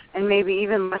her and maybe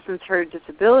even lessens her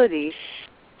disability,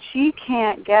 she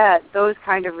can't get those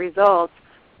kind of results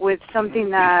with something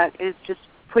that is just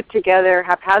put together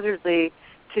haphazardly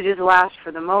to just last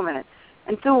for the moment.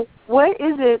 And so what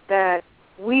is it that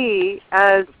we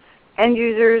as end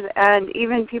users and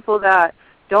even people that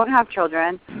don't have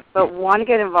children but want to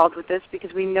get involved with this,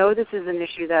 because we know this is an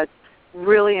issue that's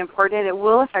really important, it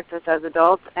will affect us as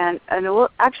adults, and it will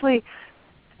actually,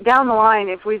 down the line,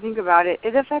 if we think about it,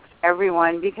 it affects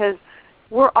everyone because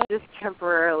we're all just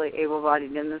temporarily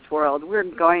able-bodied in this world. We're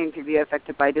going to be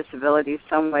affected by disability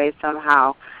some way,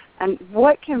 somehow. And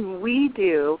what can we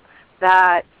do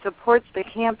that supports the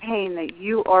campaign that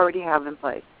you already have in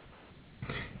place?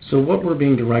 So what we're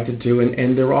being directed to,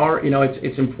 and there are,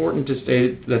 it's important to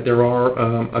state that there are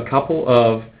a couple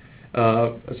of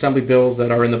assembly bills that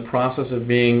are in the process of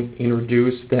being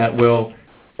introduced that will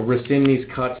rescind these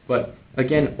cuts. But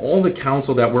again, all the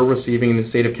counsel that we're receiving in the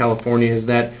state of California is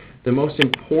that the most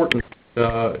important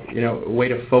way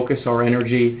to focus our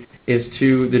energy is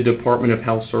to the Department of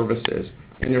Health Services.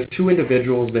 And there's two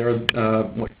individuals there,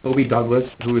 Toby Douglas,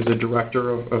 who is the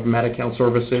director of Medi-Cal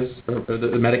Services, or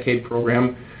the Medicaid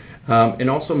program, and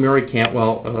also Mary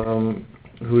Cantwell,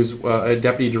 who's a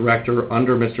deputy director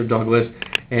under Mr. Douglas,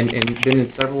 and been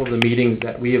in several of the meetings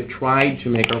that we have tried to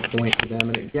make our point to them.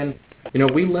 And again,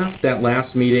 we left that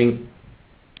last meeting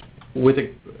with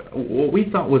what we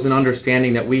thought was an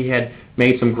understanding that we had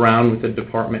made some ground with the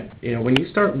department. When you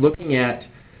start looking at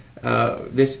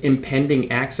this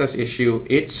impending access issue,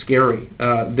 it's scary.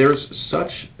 There's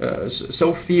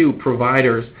so few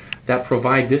providers that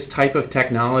provide this type of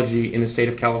technology in the state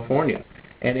of California.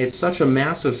 And it's such a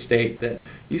massive state that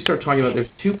you start talking about there's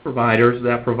 2 providers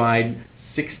that provide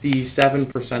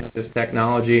 67% of this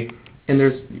technology. And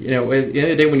there's, at the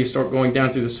end of the day, when you start going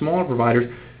down through the smaller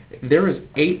providers, there is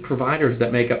 8 providers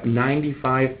that make up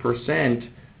 95%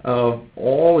 of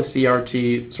all the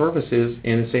CRT services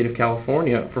in the state of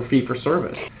California for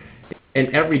fee-for-service. And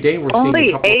every day we're seeing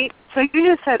only 8. So you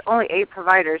just said only 8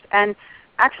 providers. And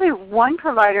actually one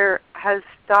provider has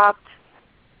stopped,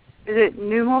 is it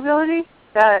New Mobility?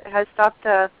 that has stopped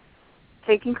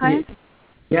taking claims?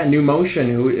 Yeah, New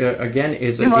Motion, who again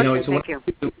is New Motion, it's thank you.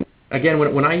 Again,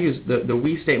 when I use the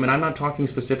we statement, I'm not talking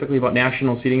specifically about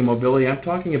national seating and mobility. I'm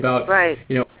talking about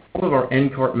all of our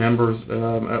NCART members,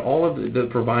 all of the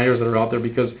providers that are out there,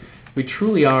 because we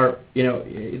truly are, at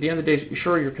the end of the day,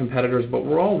 sure, you're competitors, but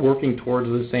we're all working towards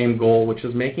the same goal, which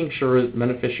is making sure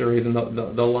beneficiaries and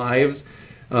the lives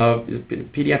of the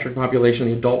pediatric population,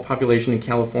 the adult population in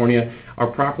California are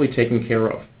properly taken care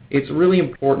of. It's really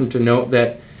important to note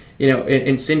that,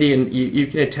 and Cindy, and you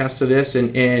can attest to this,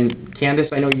 and Candace,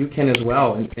 I know you can as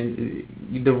well, and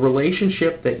the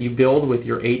relationship that you build with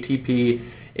your ATP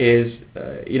is,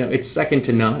 it's second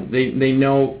to none. They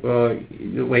know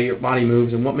the way your body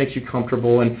moves and what makes you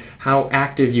comfortable and how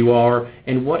active you are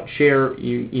and what chair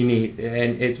you need.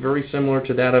 And it's very similar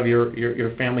to that of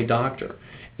your family doctor.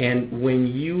 And when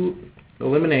you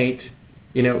eliminate,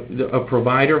 a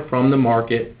provider from the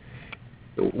market,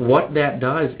 what that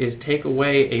does is take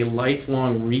away a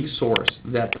lifelong resource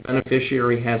that the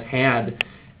beneficiary has had,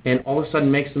 and all of a sudden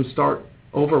makes them start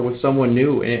over with someone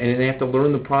new, and they have to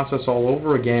learn the process all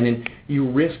over again, and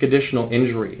you risk additional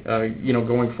injury,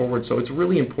 going forward. So it's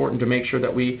really important to make sure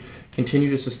that we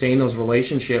continue to sustain those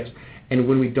relationships. And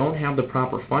when we don't have the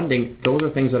proper funding, those are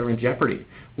things that are in jeopardy.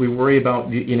 We worry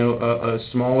about, a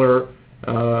smaller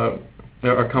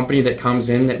a company that comes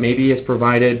in that maybe has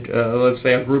provided, let's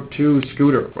say, a Group 2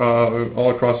 scooter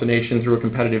all across the nation through a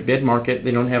competitive bid market.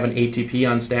 They don't have an ATP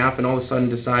on staff, and all of a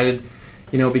sudden decided,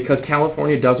 because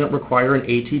California doesn't require an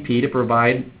ATP to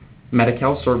provide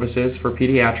Medi-Cal services for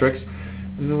pediatrics,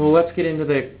 well, let's get into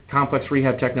the complex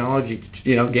rehab technology,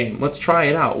 game. Let's try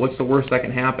it out. What's the worst that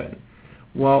can happen?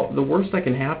 Well, the worst that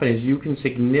can happen is you can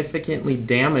significantly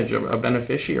damage a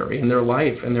beneficiary in their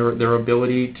life and their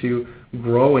ability to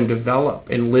grow and develop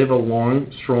and live a long,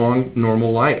 strong,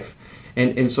 normal life.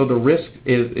 And so the risk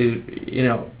is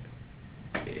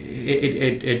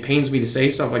it pains me to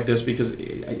say stuff like this because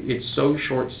it's so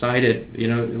short-sighted,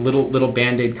 little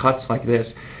Band-Aid cuts like this,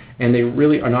 and they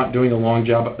really are not doing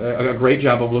a great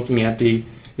job of looking at the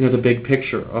big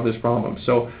picture of this problem.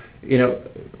 So,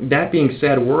 that being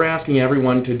said, we're asking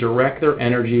everyone to direct their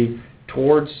energy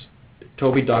towards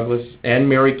Toby Douglas and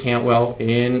Mary Cantwell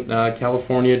in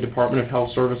California Department of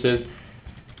Health Services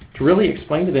to really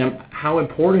explain to them how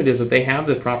important it is that they have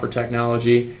the proper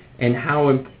technology and how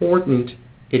important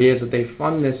it is that they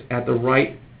fund this at the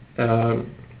right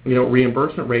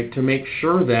reimbursement rate to make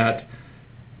sure that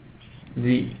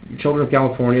the children of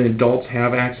California and adults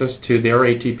have access to their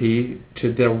ATP,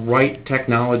 to the right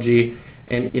technology,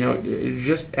 and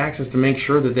just access to make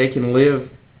sure that they can live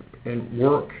and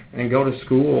work and go to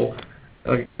school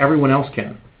like everyone else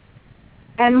can.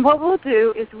 And what we'll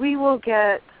do is we will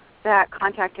get that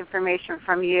contact information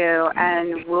from you,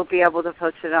 and we'll be able to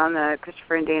post it on the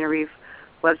Christopher and Dana Reeve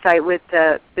website with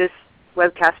this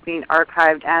webcast being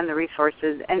archived and the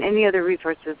resources and any other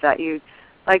resources that you'd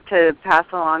like to pass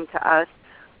along to us.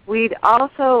 We'd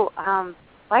also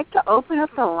like to open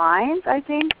up the lines, I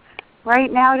think,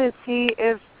 right now to see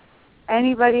if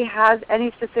anybody has any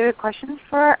specific questions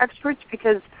for our experts,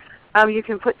 because you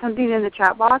can put something in the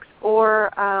chat box,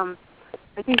 or I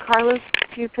think, Carlos,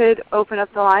 you could open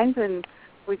up the lines and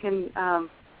we can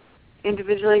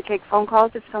individually take phone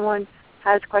calls if someone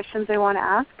has questions they want to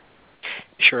ask.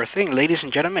 Sure thing. Ladies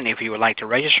and gentlemen, if you would like to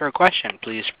register a question,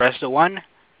 please press the 1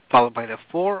 followed by the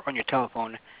 4 on your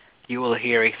telephone. You will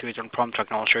hear a 3-tone prompt to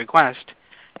acknowledge your request.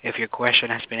 If your question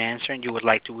has been answered and you would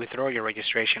like to withdraw your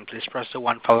registration, please press the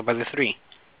 1 followed by the 3.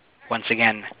 Once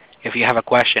again, if you have a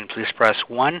question, please press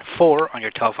 1, 4 on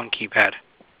your telephone keypad.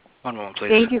 One moment, please.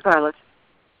 Thank you, Carlos.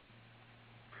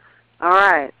 All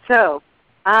right. So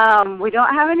we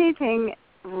don't have anything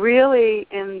really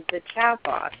in the chat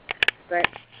box, but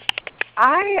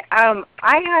I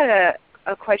had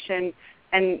a question,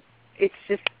 and it's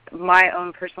just my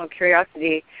own personal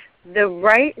curiosity. The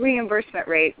right reimbursement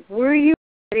rate, were you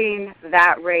getting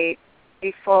that rate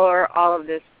before all of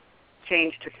this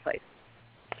change took place?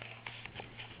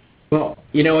 Well,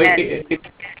 yeah, go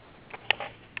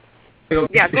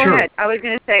sure. ahead. I was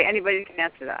going to say anybody can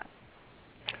answer that.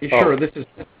 Sure. This is,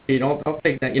 I'll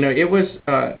take that. It was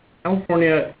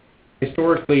California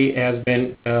historically has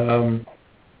been, a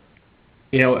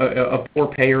poor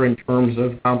payer in terms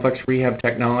of complex rehab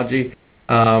technology,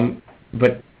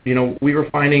 but we were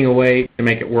finding a way to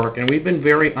make it work, and we've been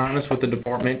very honest with the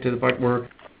department to the point where,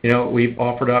 we've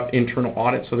offered up internal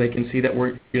audits so they can see that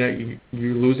you're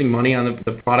losing money on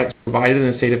the products provided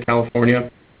in the state of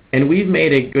California, and we've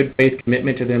made a good faith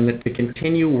commitment to them that to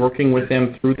continue working with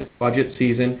them through this budget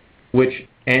season, which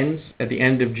ends at the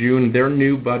end of June. Their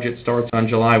new budget starts on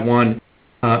July 1,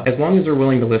 as long as they're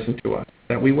willing to listen to us,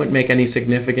 that we wouldn't make any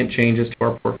significant changes to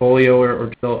our portfolio or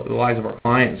to the lives of our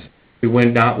clients. We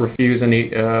would not refuse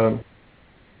any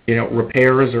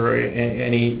repairs or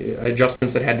any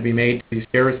adjustments that had to be made to these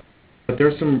chairs. But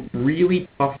there's some really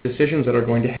tough decisions that are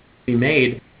going to have to be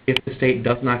made if the state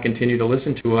does not continue to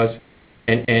listen to us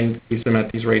and keeps them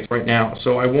at these rates right now.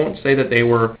 So I won't say that they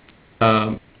were,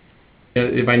 by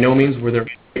no means were there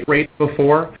rates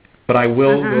before, but I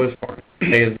will go as far as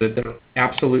to say is that they're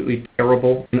absolutely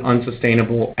terrible and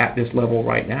unsustainable at this level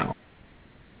right now.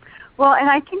 Well, and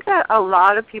I think that a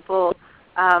lot of people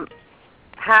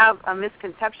have a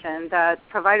misconception that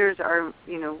providers are,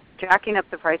 jacking up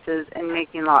the prices and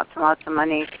making lots and lots of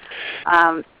money.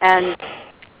 And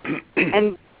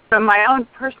from my own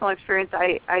personal experience,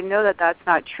 I know that that's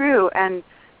not true. And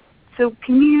so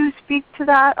can you speak to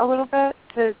that a little bit?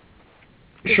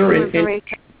 Sure.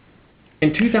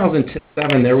 In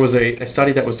 2007, there was a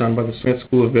study that was done by the Smith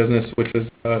School of Business, which is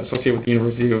associated with the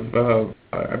University of,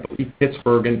 I believe,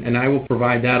 Pittsburgh, and I will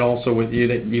provide that also with you,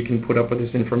 that you can put up with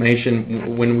this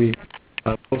information when we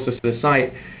post this to the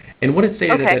site. And what it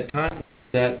stated at that time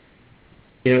that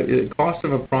the cost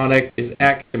of a product is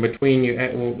X, and between you,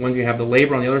 when you have the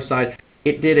labor on the other side,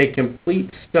 it did a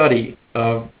complete study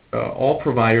of all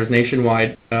providers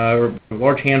nationwide, or a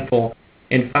large handful,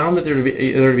 and found that there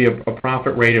would be a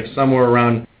profit rate of somewhere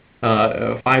around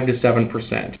 5 to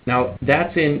 7%. Now,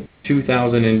 that's in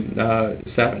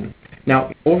 2007.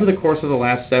 Now, over the course of the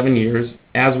last 7 years,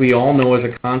 as we all know as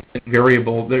a constant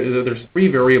variable, there's three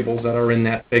variables that are in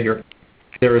that figure.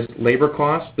 There's labor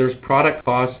costs, there's product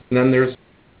costs, and then there's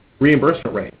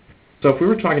reimbursement rate. So if we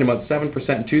were talking about 7%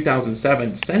 in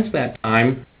 2007, since that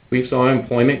time, we saw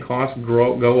employment costs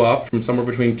go up from somewhere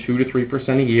between 2 to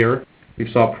 3% a year.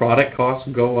 We saw product costs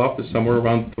go up to somewhere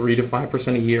around 3 to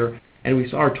 5% a year, and we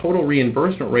saw our total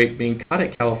reimbursement rate being cut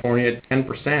at California at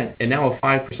 10%, and now a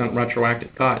 5%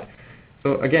 retroactive cut.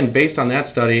 So again, based on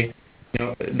that study,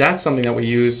 that's something that we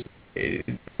use to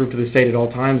prove to the state at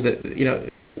all times that you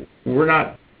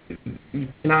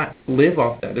cannot live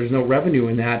off that. There's no revenue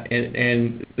in that,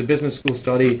 and the business school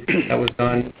study that was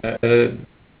done at the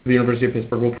University of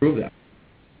Pittsburgh will prove that.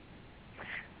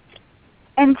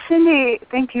 And Cindy,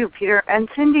 thank you, Peter. And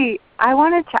Cindy, I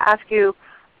wanted to ask you,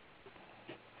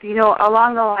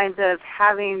 along the lines of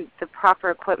having the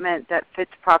proper equipment that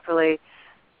fits properly,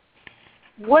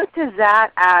 what does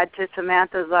that add to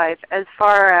Samantha's life as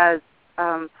far as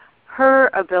her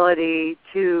ability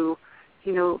to,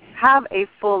 have a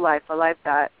full life, a life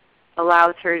that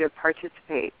allows her to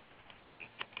participate?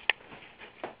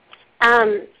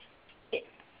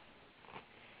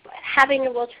 Having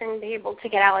a wheelchair and be able to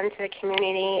get out into the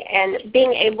community and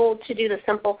being able to do the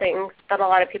simple things that a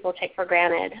lot of people take for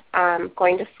granted,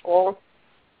 going to school,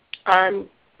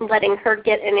 letting her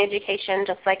get an education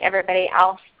just like everybody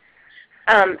else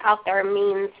out there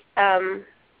means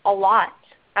a lot.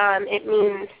 It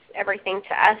means everything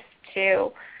to us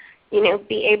to,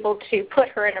 be able to put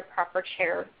her in a proper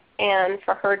chair and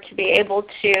for her to be able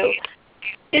to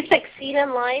succeed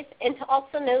in life, and to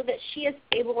also know that she is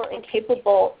able and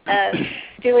capable of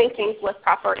doing things with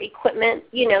proper equipment,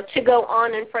 to go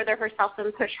on and further herself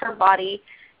and push her body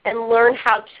and learn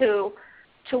how to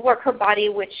work her body,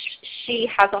 which she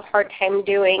has a hard time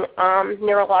doing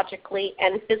neurologically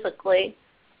and physically.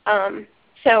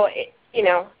 So,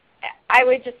 I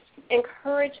would just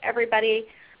encourage everybody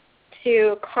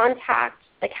to contact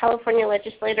the California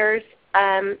legislators,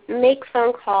 make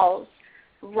phone calls,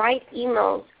 write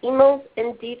emails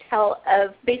in detail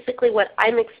of basically what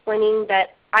I'm explaining,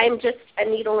 that I'm just a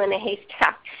needle in a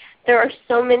haystack. There are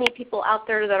so many people out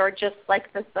there that are just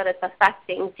like this that it's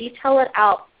affecting. Detail it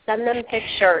out. Send them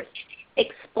pictures.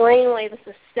 Explain why this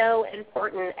is so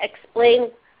important. Explain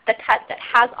the cut that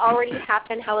has already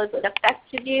happened, how has it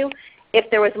affected you. If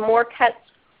there was more cuts,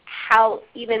 how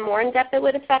even more in depth it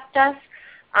would affect us.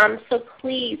 So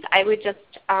please, I would just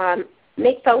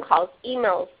make phone calls,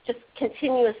 emails, just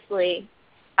continuously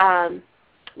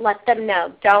let them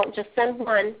know. Don't just send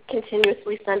one,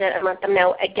 continuously send it and let them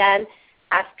know. Again,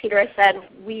 as Peter has said,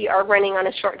 we are running on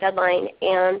a short deadline,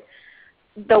 and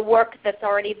the work that's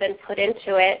already been put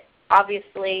into it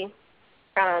obviously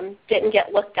didn't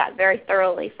get looked at very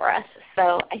thoroughly for us.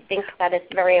 So I think that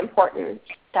it's very important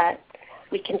that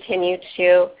we continue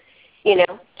to,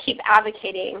 keep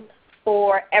advocating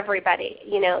for everybody.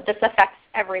 This affects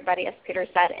everybody, as Peter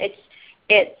said.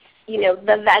 It's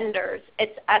the vendors,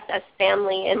 it's us as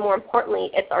family, and more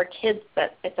importantly, it's our kids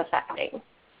that it's affecting.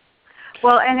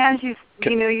 Well, and as you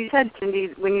said, Cindy,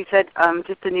 when you said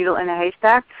just a needle in a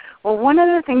haystack, well, one of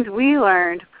the things we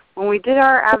learned when we did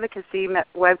our advocacy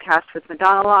webcast with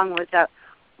Madonna Long was that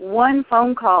one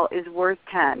phone call is worth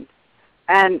 10.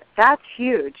 And that's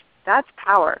huge. That's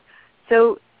power.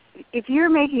 So if you're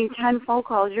making 10 phone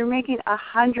calls, you're making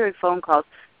 100 phone calls.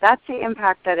 That's the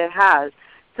impact that it has.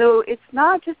 So it's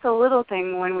not just a little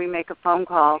thing when we make a phone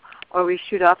call or we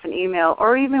shoot off an email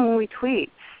or even when we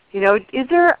tweet. You know, is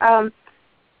there,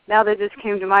 now that this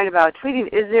came to mind about tweeting,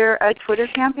 is there a Twitter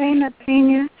campaign that's being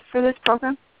used for this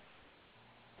program?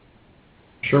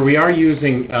 Sure, we are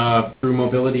using through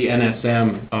Mobility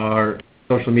NSM, our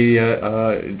social media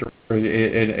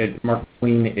director, Mark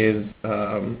McQueen is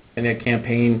in a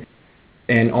campaign,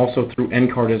 and also through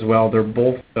NCART as well. They're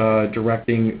both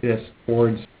directing this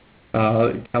towards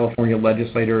California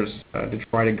legislators to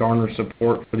try to garner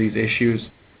support for these issues.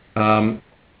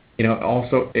 You know,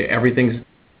 also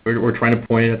we're trying to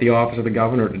point it at the office of the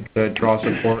governor to draw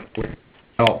support with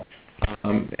help.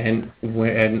 And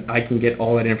I can get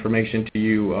all that information to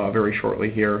you very shortly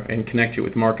here and connect you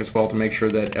with Mark as well to make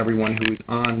sure that everyone who is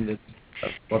on this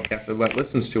webcast that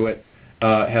listens to it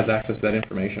has access to that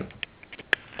information.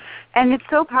 And it's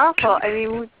so powerful. I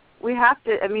mean, we have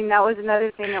to, I mean, that was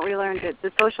another thing that we learned, that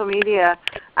the social media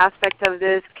aspect of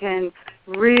this can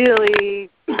really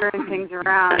turn things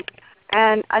around.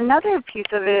 And another piece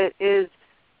of it is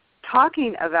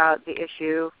talking about the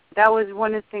issue. That was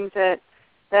one of the things that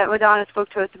Madonna spoke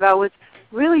to us about, was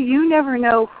really you never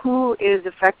know who is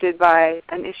affected by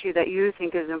an issue that you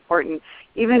think is important.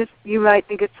 Even if you might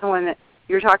think it's someone that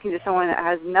you're talking to someone that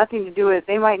has nothing to do with it,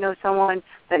 they might know someone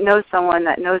that knows someone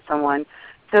that knows someone.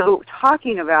 So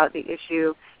talking about the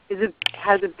issue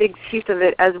has a big piece of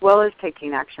it, as well as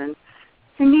taking action.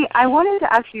 Cindy, I wanted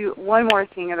to ask you one more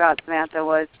thing about Samantha.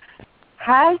 Was,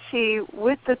 has she,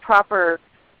 with the proper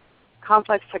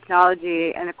complex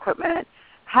technology and equipment,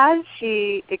 has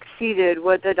she exceeded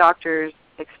what the doctors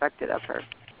expected of her?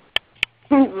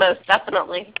 Most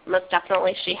definitely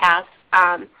she has.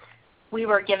 We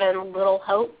were given little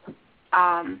hope,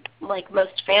 like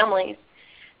most families,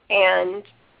 and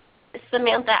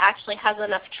Samantha actually has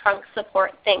enough trunk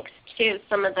support thanks to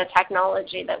some of the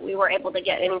technology that we were able to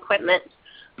get in equipment.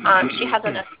 She has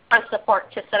enough trunk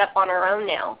support to set up on her own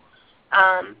now.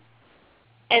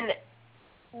 And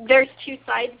there's two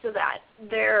sides to that.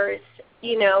 There's,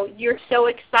 you know, you're so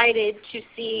excited to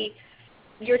see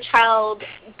your child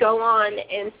go on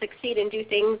and succeed and do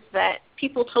things that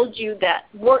people told you that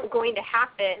weren't going to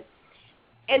happen.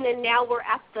 And then now we're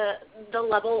at the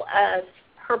level of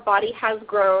her body has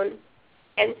grown,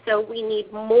 and so we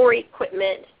need more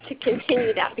equipment to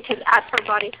continue that, because as her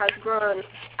body has grown,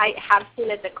 I have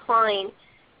seen a decline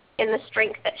in the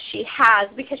strength that she has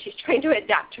because she's trying to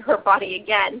adapt to her body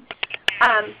again.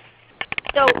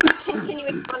 So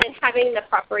continuing on and having the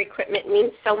proper equipment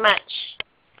means so much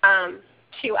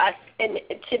to us, and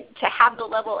to have the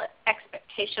level of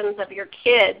expectations of your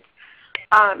kids,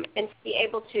 and to be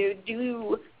able to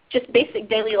do just basic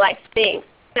daily life things,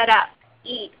 set up,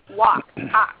 eat, walk,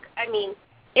 talk. I mean,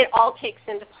 it all takes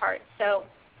into part. So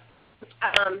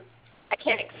I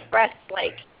can't express,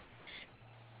 like,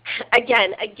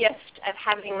 again, a gift of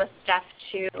having the stuff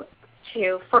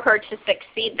for her to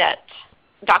succeed that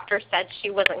doctor said she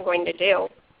wasn't going to do.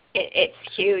 It's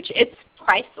huge. It's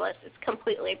priceless. It's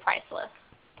completely priceless.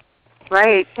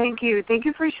 Right. Thank you. Thank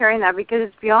you for sharing that, because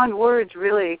it's beyond words,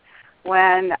 really,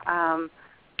 when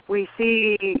we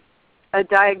see a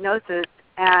diagnosis,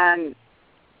 and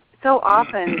so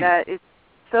often that it's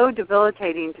so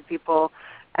debilitating to people,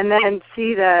 and then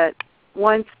see that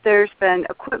once there's been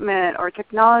equipment or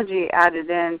technology added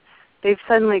in, they've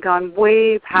suddenly gone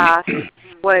way past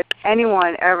what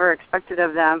anyone ever expected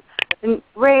of them. And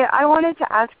Ray, I wanted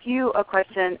to ask you a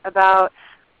question about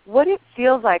what it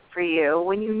feels like for you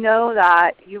when you know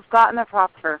that you've gotten the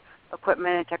proper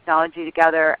equipment and technology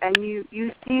together and you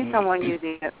see someone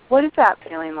using it. What is that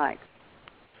feeling like?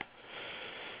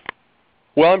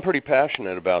 Well, I'm pretty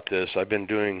passionate about this. I've been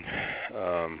doing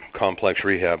complex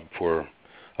rehab for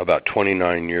about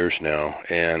 29 years now,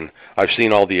 and I've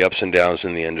seen all the ups and downs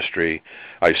in the industry.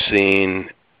 I've seen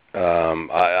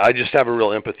I just have a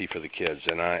real empathy for the kids,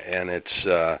 and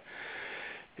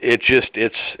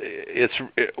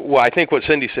well, I think what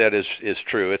Cindy said is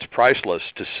true. It's priceless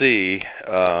to see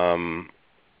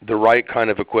the right kind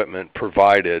of equipment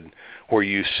provided, where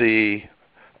you see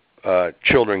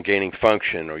children gaining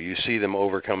function, or you see them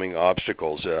overcoming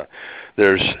obstacles.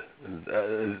 There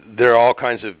are all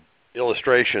kinds of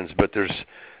illustrations, but there's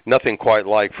nothing quite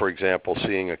like, for example,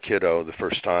 seeing a kiddo the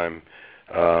first time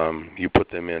you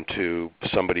put them into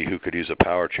somebody who could use a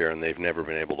power chair and they've never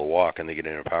been able to walk, and they get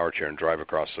in a power chair and drive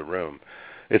across the room.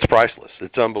 It's priceless.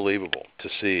 It's unbelievable to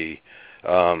see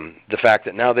The fact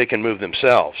that now they can move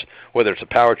themselves, whether it's a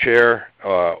power chair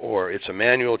or it's a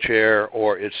manual chair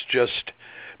or it's just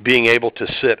being able to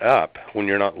sit up when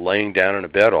you're not laying down in a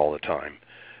bed all the time.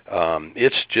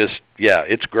 It's just, yeah,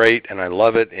 it's great, and I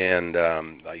love it. And,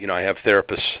 you know, I have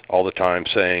therapists all the time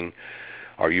saying,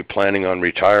 are you planning on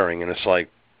retiring? And it's like,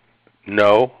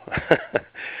 no.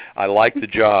 I like the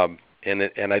job,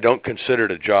 and I don't consider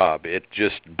it a job.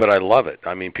 But I love it.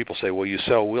 I mean, people say, well, you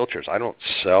sell wheelchairs. I don't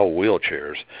sell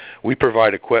wheelchairs. We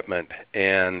provide equipment,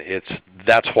 and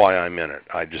that's why I'm in it.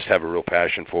 I just have a real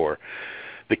passion for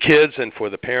the kids and for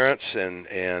the parents,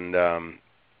 and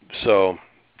so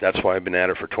that's why I've been at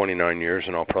it for 29 years,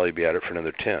 and I'll probably be at it for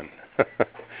another 10.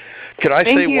 Could I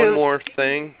say one more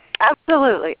thing?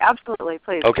 Absolutely, absolutely,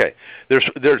 please. Okay,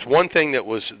 there's one thing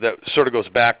that sort of goes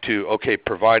back to, okay,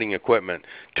 providing equipment.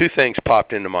 Two things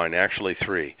popped into mind, actually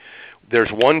three. There's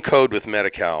one code with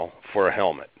Medi-Cal for a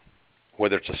helmet,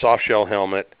 whether it's a soft shell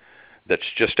helmet that's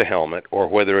just a helmet, or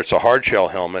whether it's a hard shell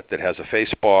helmet that has a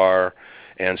face bar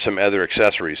and some other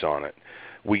accessories on it.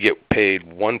 We get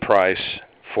paid one price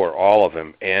for all of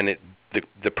them, and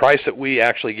the price that we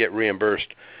actually get reimbursed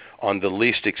on the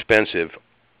least expensive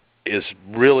is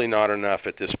really not enough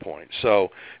at this point. So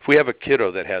if we have a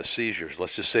kiddo that has seizures,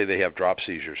 let's just say they have drop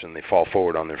seizures and they fall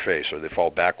forward on their face or they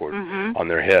fall backward on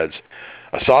their heads,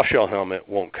 a soft shell helmet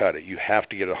won't cut it. You have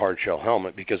to get a hard shell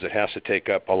helmet because it has to take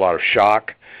up a lot of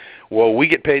shock. Well, we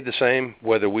get paid the same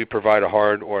whether we provide a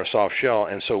hard or a soft shell,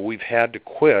 and so we've had to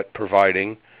quit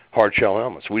providing hard shell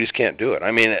helmets. We just can't do it. I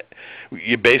mean,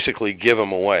 you basically give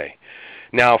them away.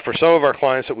 Now, for some of our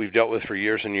clients that we've dealt with for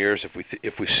years and years,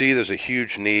 if we see there's a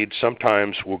huge need,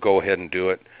 sometimes we'll go ahead and do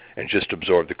it and just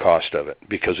absorb the cost of it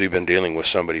because we've been dealing with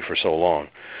somebody for so long.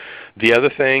 The other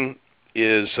thing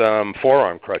is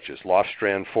forearm crutches,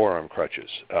 loft-strand forearm crutches.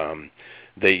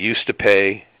 They used to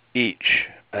pay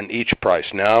an each price.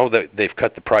 Now that they've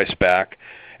cut the price back,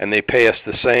 and they pay us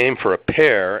the same for a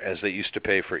pair as they used to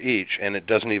pay for each, and it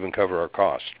doesn't even cover our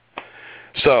cost.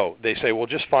 So they say, well,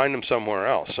 just find them somewhere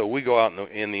else. So we go out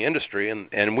in the industry,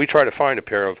 and we try to find a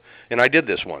pair of, and I did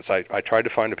this once. I tried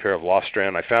to find a pair of loft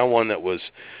strand. I found one that was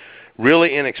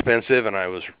really inexpensive, and I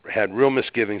had real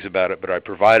misgivings about it, but I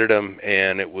provided them,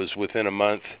 and it was within a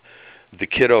month. The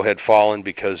kiddo had fallen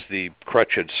because the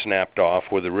crutch had snapped off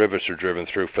where the rivets are driven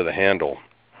through for the handle.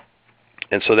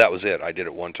 And so that was it. I did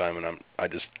it one time, and I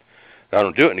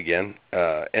don't do it again.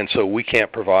 And so we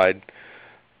can't provide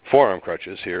forearm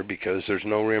crutches here because there's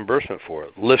no reimbursement for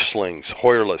it. Lift slings,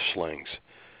 Hoyer lift slings,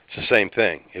 it's the same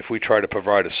thing. If we try to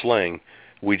provide a sling,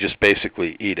 we just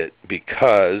basically eat it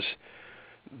because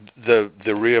the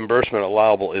reimbursement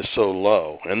allowable is so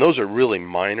low. And those are really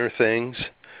minor things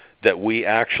that we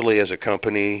actually, as a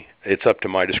company, it's up to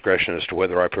my discretion as to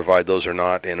whether I provide those or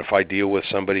not. And if I deal with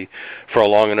somebody for a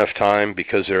long enough time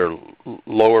because they're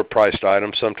lower priced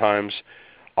items, sometimes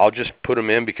I'll just put them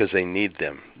in because they need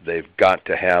them. They've got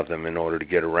to have them in order to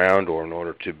get around or in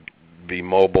order to be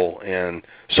mobile. And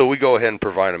so we go ahead and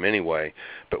provide them anyway.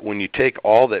 But when you take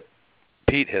all that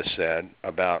Pete has said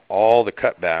about all the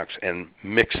cutbacks and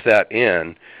mix that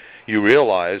in, you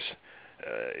realize,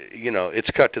 it's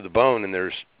cut to the bone, and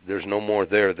there's no more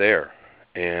there.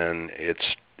 And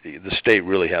the state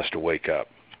really has to wake up.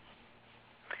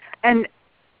 And,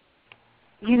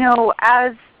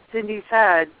 as Cindy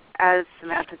said, as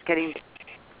Samantha's getting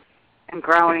and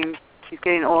growing, she's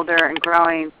getting older and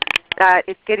growing, that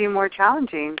it's getting more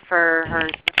challenging for her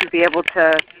to be able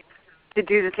to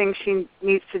do the things she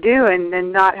needs to do, and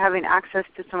then not having access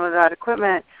to some of that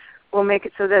equipment will make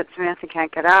it so that Samantha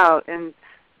can't get out, and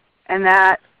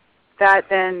that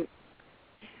then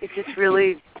it just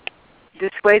really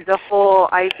dissuades the whole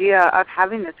idea of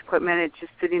having this equipment. It's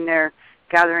just sitting there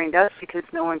gathering dust because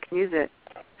no one can use it.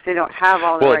 They don't have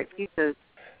all the right pieces.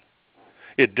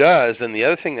 It does, and the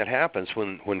other thing that happens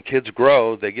when kids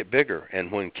grow, they get bigger,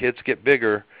 and when kids get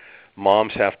bigger,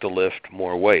 moms have to lift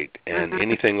more weight, and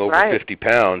anything over 50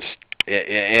 pounds.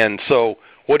 And so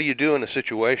what do you do in a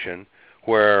situation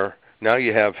where now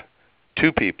you have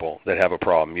two people that have a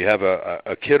problem? You have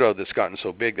a kiddo that's gotten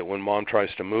so big that when mom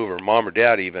tries to move, or mom or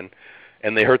dad even,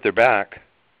 and they hurt their back,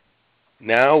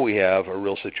 now we have a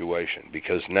real situation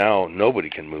because now nobody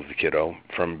can move the kiddo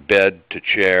from bed to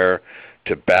chair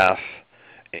to bath,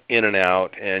 in and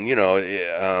out. And,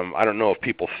 I don't know if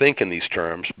people think in these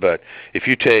terms, but if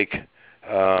you take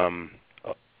a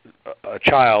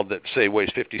child that, say,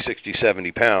 weighs 50, 60,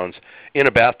 70 pounds in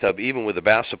a bathtub, even with a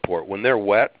bath support, when they're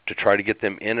wet, to try to get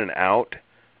them in and out,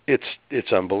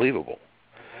 it's unbelievable.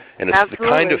 And it's Absolutely.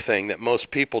 the kind of thing that most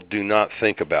people do not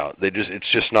think about.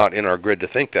 It's just not in our grid to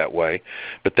think that way.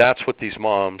 But that's what these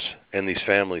moms and these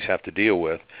families have to deal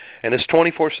with. And it's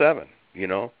 24/7, you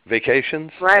know.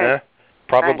 Vacations? Right.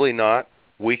 Probably not.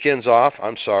 Weekends off?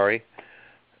 I'm sorry.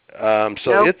 So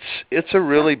nope. it's a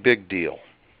really big deal.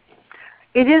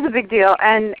 It is a big deal,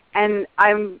 and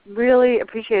I really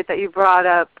appreciate that you brought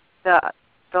up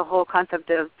the whole concept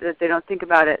of that they don't think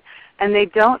about it. And they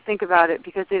don't think about it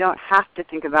because they don't have to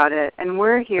think about it. And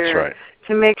we're here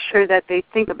to make sure that they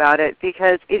think about it,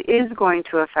 because it is going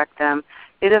to affect them.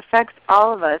 It affects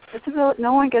all of us.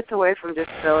 No one gets away from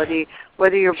disability,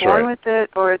 whether you're born with it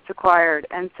or it's acquired.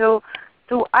 And so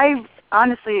I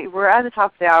honestly, we're at the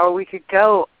top of the hour. We could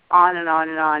go on and on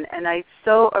and on. And I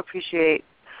so appreciate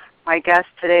my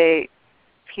guests today,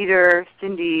 Peter,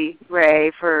 Cindy,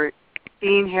 Ray, for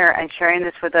being here and sharing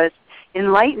this with us,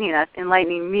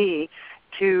 enlightening me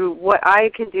to what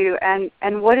I can do and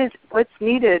what's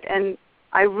needed. And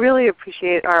I really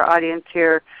appreciate our audience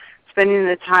here spending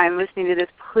the time listening to this.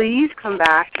 Please come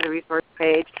back to the resource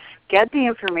page, get the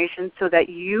information so that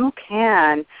you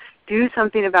can do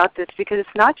something about this, because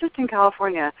it's not just in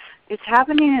California. It's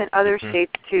happening in other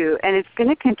states too, and it's going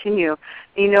to continue.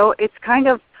 You know, it's kind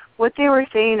of what they were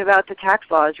saying about the tax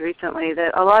laws recently,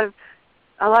 that a lot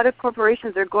of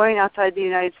corporations are going outside the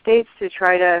United States to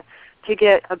try to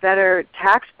get a better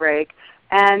tax break.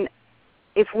 And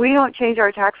if we don't change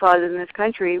our tax laws in this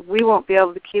country, we won't be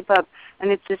able to keep up.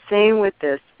 And it's the same with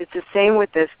this.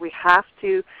 We have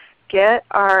to get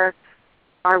our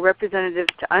representatives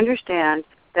to understand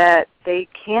that they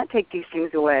can't take these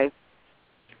things away,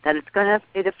 that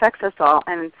it affects us all.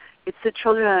 And it's the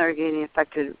children that are getting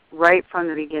affected right from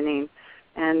the beginning.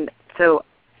 And so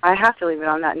I have to leave it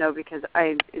on that note, because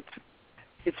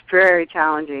it's very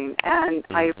challenging, and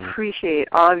I appreciate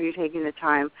all of you taking the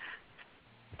time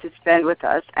to spend with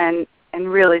us and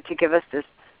really to give us this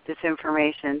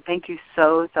information. Thank you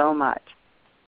so much.